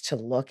forced us to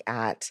look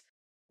at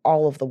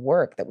all of the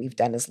work that we've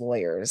done as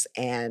lawyers.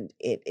 And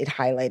it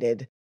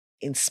highlighted,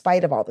 in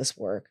spite of all this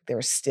work,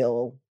 there's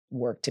still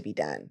work to be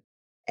done.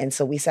 And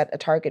so we set a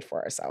target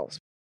for ourselves.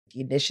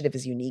 The initiative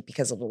is unique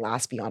because it'll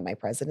last beyond my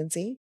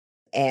presidency.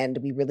 And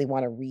we really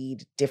want to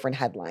read different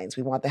headlines.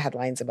 We want the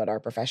headlines about our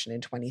profession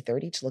in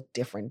 2030 to look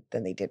different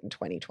than they did in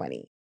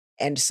 2020.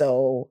 And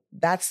so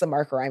that's the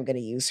marker I'm going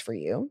to use for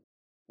you.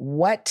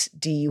 What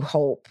do you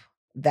hope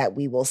that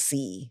we will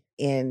see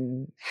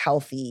in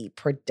healthy,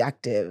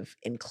 productive,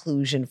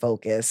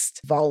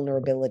 inclusion-focused,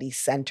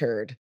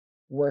 vulnerability-centered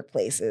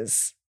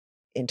workplaces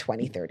in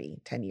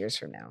 2030, 10 years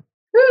from now?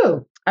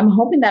 I'm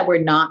hoping that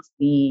we're not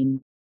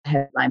seeing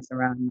headlines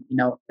around,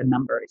 the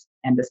numbers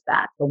and the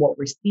stats. But what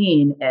we're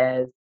seeing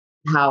is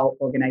how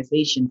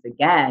organizations,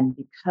 again,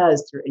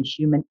 because through a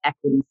human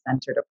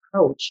equity-centered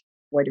approach,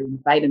 where they're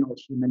inviting all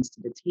humans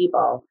to the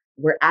table,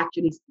 we're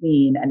actually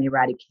seeing an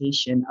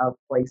eradication of,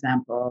 for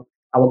example,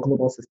 our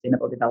global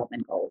sustainable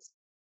development goals.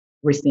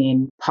 We're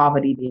seeing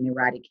poverty being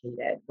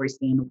eradicated. We're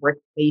seeing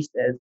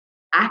workplaces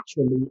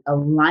actually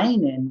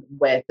aligning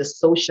with the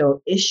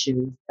social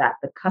issues that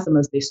the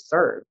customers they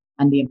serve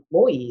and the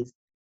employees.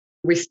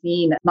 We're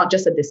seeing not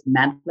just a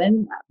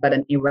dismantling, but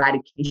an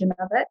eradication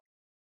of it.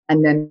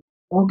 And then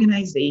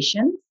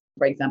organizations,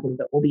 for example,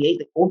 the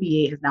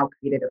OBA has now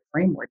created a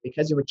framework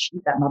because you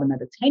achieve that not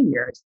another 10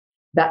 years.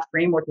 That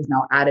framework is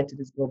now added to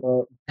this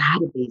global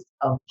database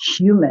of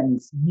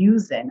humans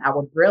using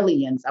our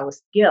brilliance, our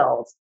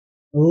skills,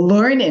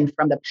 learning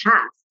from the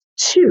past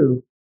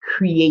to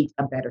create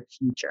a better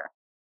future.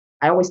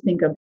 I always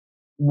think of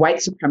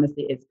white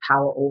supremacy is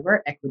power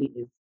over, equity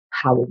is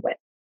power with.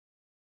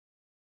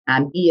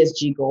 And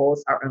ESG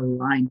goals are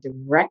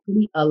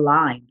directly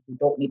aligned. We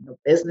don't need no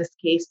business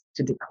case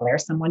to declare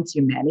someone's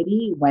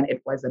humanity when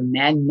it was a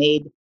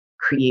man-made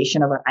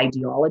creation of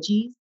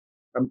ideologies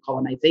from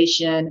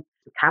colonization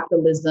to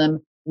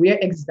capitalism. We are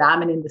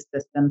examining the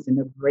systems in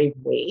a brave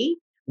way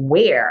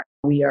where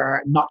we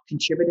are not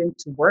contributing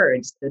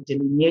towards the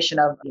delineation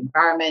of the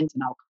environment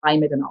and our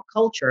climate and our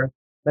culture,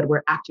 but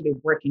we're actually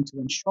working to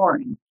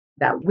ensuring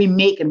that we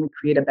make and we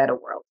create a better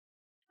world.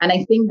 And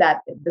I think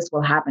that this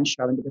will happen,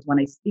 Sharon, because when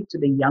I speak to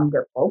the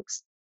younger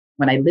folks,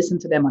 when I listen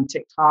to them on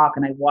TikTok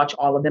and I watch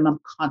all of them,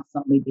 I'm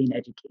constantly being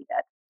educated.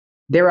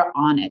 They're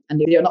on it and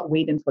they're not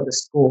waiting for the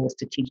schools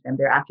to teach them.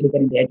 They're actually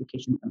getting the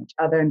education from each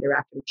other and they're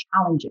actually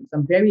challenging. So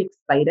I'm very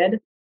excited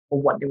for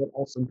what they will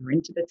also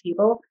bring to the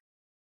table.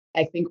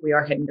 I think we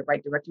are heading the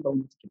right direction, but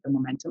we need to keep the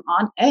momentum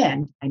on.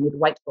 And I need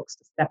white folks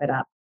to step it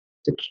up,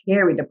 to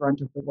carry the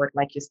brunt of the work.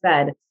 Like you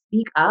said,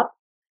 speak up.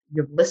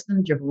 You've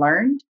listened, you've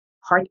learned.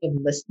 Part of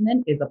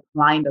listening is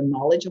applying the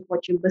knowledge of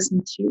what you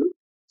listen to.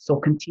 So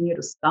continue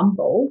to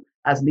stumble,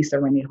 as Lisa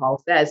Renee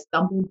Hall says,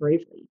 stumble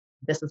bravely.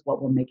 This is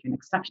what will make you an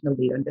exceptional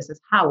leader. And this is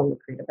how we will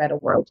create a better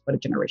world for the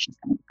generations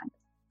coming behind us.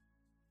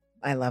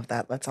 I love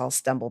that. Let's all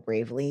stumble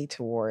bravely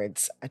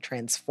towards a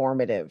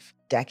transformative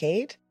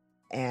decade.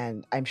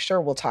 And I'm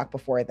sure we'll talk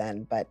before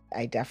then, but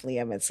I definitely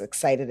am as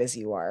excited as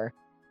you are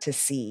to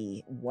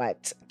see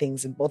what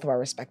things in both of our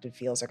respective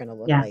fields are going to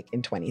look like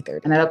in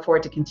 2030. And I look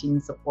forward to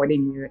continuing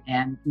supporting you.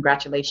 And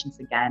congratulations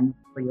again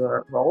for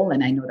your role.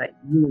 And I know that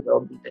you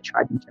will lead the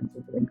charge in terms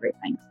of doing great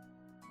things.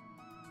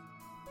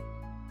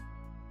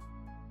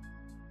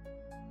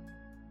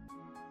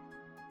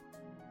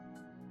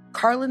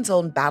 Carlin's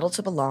own battle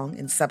to belong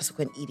and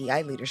subsequent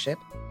EDI leadership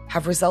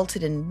have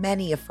resulted in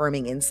many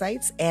affirming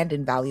insights and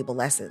invaluable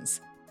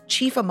lessons.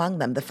 Chief among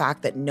them, the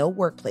fact that no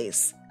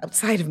workplace,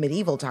 outside of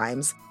medieval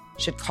times,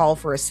 should call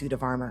for a suit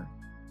of armor.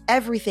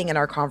 Everything in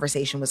our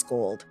conversation was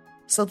gold,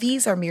 so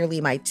these are merely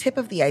my tip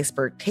of the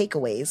iceberg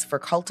takeaways for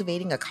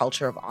cultivating a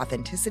culture of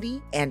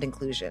authenticity and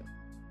inclusion.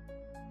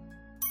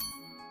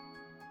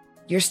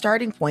 Your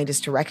starting point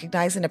is to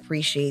recognize and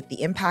appreciate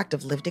the impact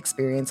of lived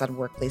experience on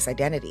workplace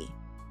identity,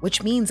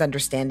 which means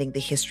understanding the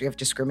history of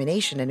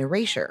discrimination and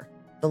erasure,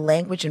 the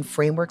language and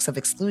frameworks of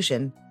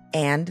exclusion,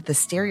 and the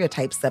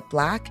stereotypes that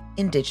Black,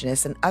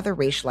 Indigenous, and other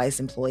racialized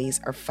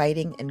employees are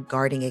fighting and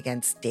guarding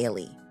against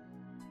daily.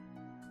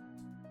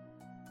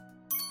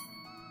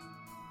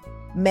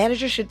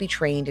 Managers should be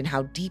trained in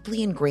how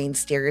deeply ingrained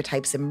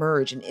stereotypes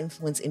emerge and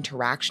influence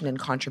interaction and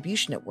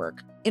contribution at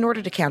work in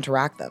order to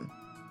counteract them.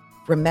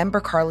 Remember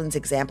Carlin's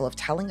example of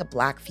telling a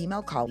Black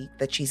female colleague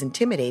that she's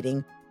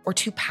intimidating or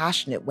too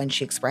passionate when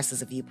she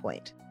expresses a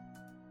viewpoint.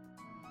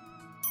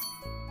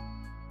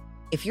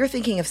 If you're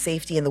thinking of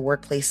safety in the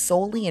workplace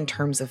solely in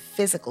terms of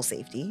physical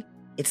safety,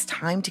 it's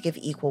time to give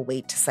equal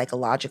weight to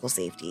psychological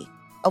safety,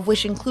 of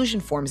which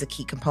inclusion forms a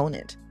key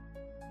component.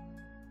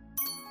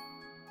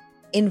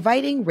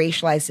 Inviting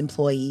racialized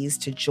employees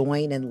to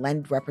join and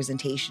lend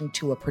representation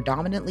to a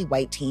predominantly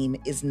white team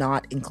is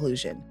not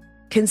inclusion.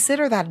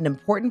 Consider that an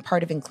important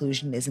part of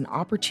inclusion is an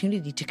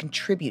opportunity to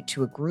contribute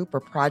to a group or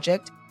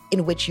project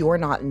in which you're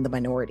not in the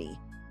minority,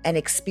 an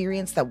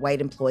experience that white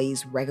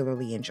employees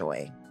regularly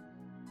enjoy.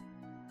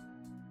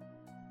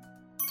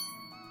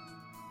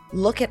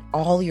 Look at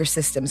all your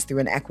systems through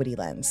an equity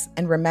lens.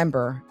 And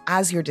remember,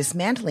 as you're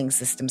dismantling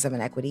systems of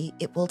inequity,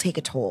 it will take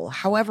a toll,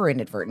 however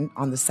inadvertent,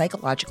 on the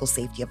psychological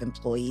safety of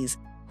employees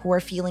who are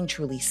feeling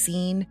truly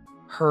seen,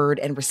 heard,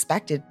 and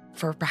respected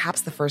for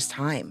perhaps the first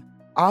time.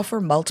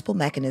 Offer multiple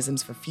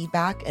mechanisms for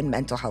feedback and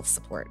mental health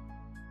support.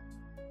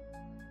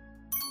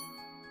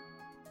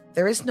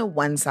 There is no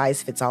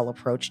one-size-fits-all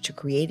approach to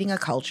creating a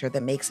culture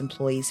that makes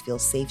employees feel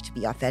safe to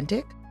be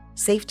authentic,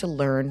 safe to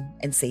learn,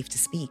 and safe to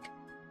speak.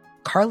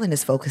 Carlin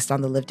is focused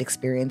on the lived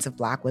experience of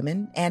Black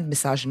women and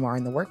misogynoir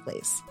in the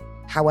workplace.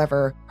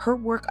 However, her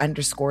work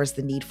underscores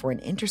the need for an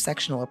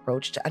intersectional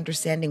approach to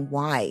understanding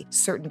why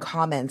certain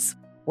comments,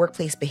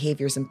 workplace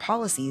behaviors, and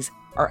policies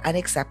are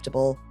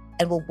unacceptable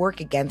and will work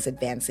against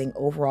advancing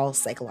overall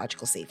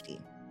psychological safety.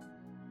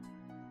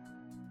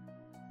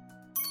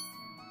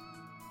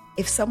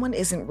 If someone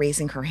isn't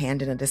raising her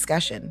hand in a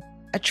discussion,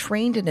 a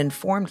trained and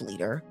informed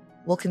leader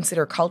will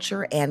consider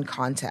culture and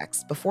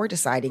context before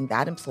deciding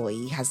that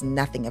employee has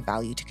nothing of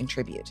value to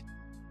contribute.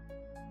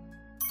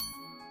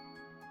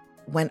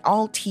 When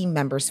all team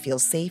members feel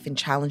safe in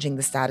challenging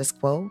the status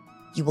quo,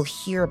 you will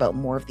hear about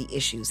more of the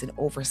issues and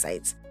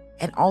oversights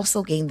and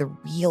also gain the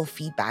real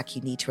feedback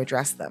you need to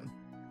address them.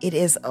 It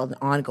is an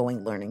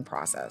ongoing learning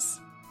process.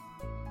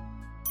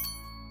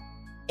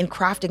 In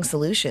crafting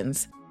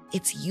solutions,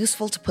 it's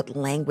useful to put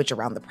language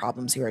around the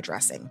problems you're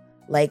addressing,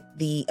 like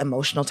the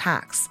emotional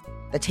tax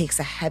that takes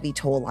a heavy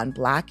toll on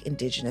Black,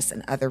 Indigenous,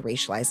 and other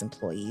racialized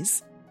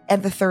employees,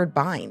 and the third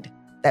bind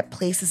that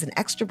places an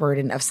extra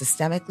burden of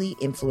systemically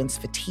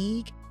influenced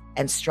fatigue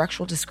and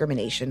structural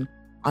discrimination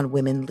on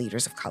women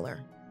leaders of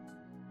color.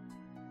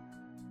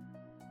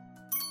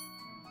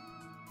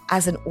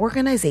 As an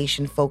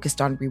organization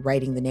focused on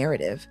rewriting the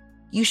narrative,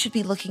 you should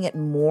be looking at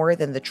more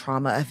than the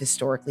trauma of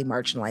historically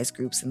marginalized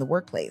groups in the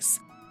workplace.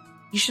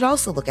 You should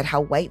also look at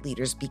how white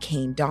leaders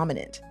became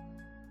dominant.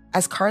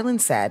 As Carlin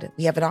said,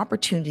 we have an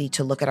opportunity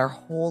to look at our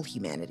whole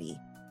humanity,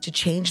 to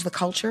change the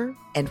culture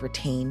and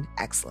retain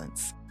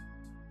excellence.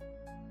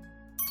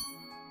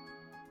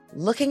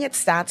 Looking at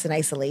stats in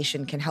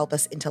isolation can help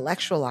us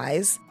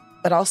intellectualize,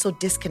 but also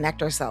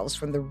disconnect ourselves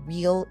from the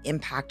real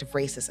impact of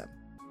racism.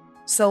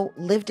 So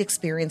lived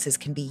experiences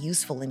can be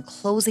useful in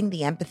closing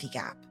the empathy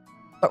gap.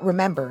 But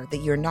remember that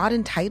you're not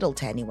entitled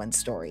to anyone's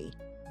story.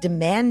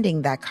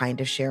 Demanding that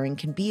kind of sharing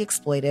can be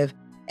exploitive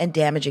and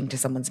damaging to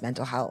someone's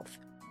mental health.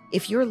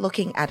 If you're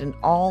looking at an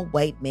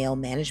all-white male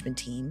management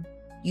team,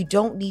 you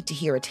don't need to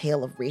hear a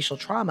tale of racial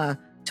trauma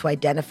to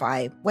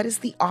identify what is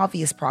the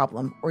obvious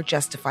problem or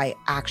justify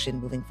action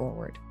moving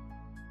forward.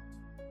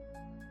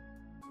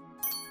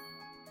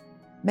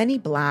 Many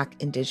Black,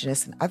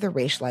 Indigenous, and other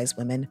racialized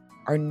women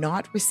are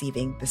not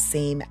receiving the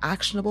same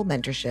actionable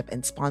mentorship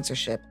and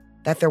sponsorship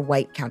that their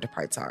white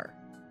counterparts are.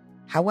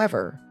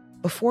 However,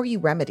 before you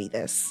remedy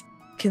this,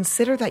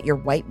 consider that your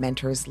white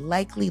mentors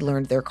likely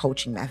learned their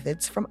coaching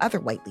methods from other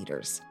white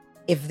leaders.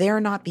 If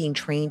they're not being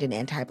trained in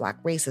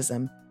anti-Black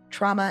racism,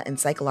 trauma, and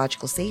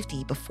psychological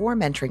safety before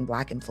mentoring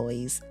Black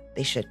employees,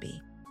 they should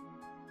be.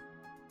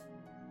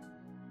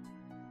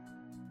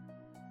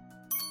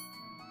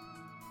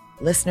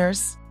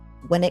 Listeners,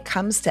 when it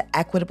comes to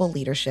equitable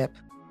leadership,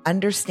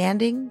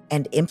 understanding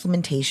and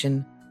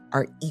implementation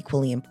are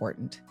equally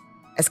important.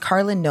 As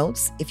Carlin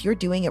notes, if you're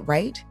doing it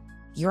right,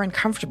 you're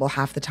uncomfortable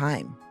half the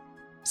time.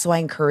 So I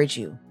encourage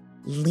you,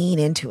 lean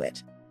into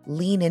it.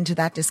 Lean into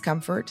that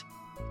discomfort,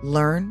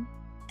 learn,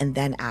 and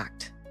then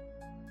act.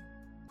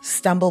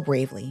 Stumble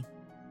bravely.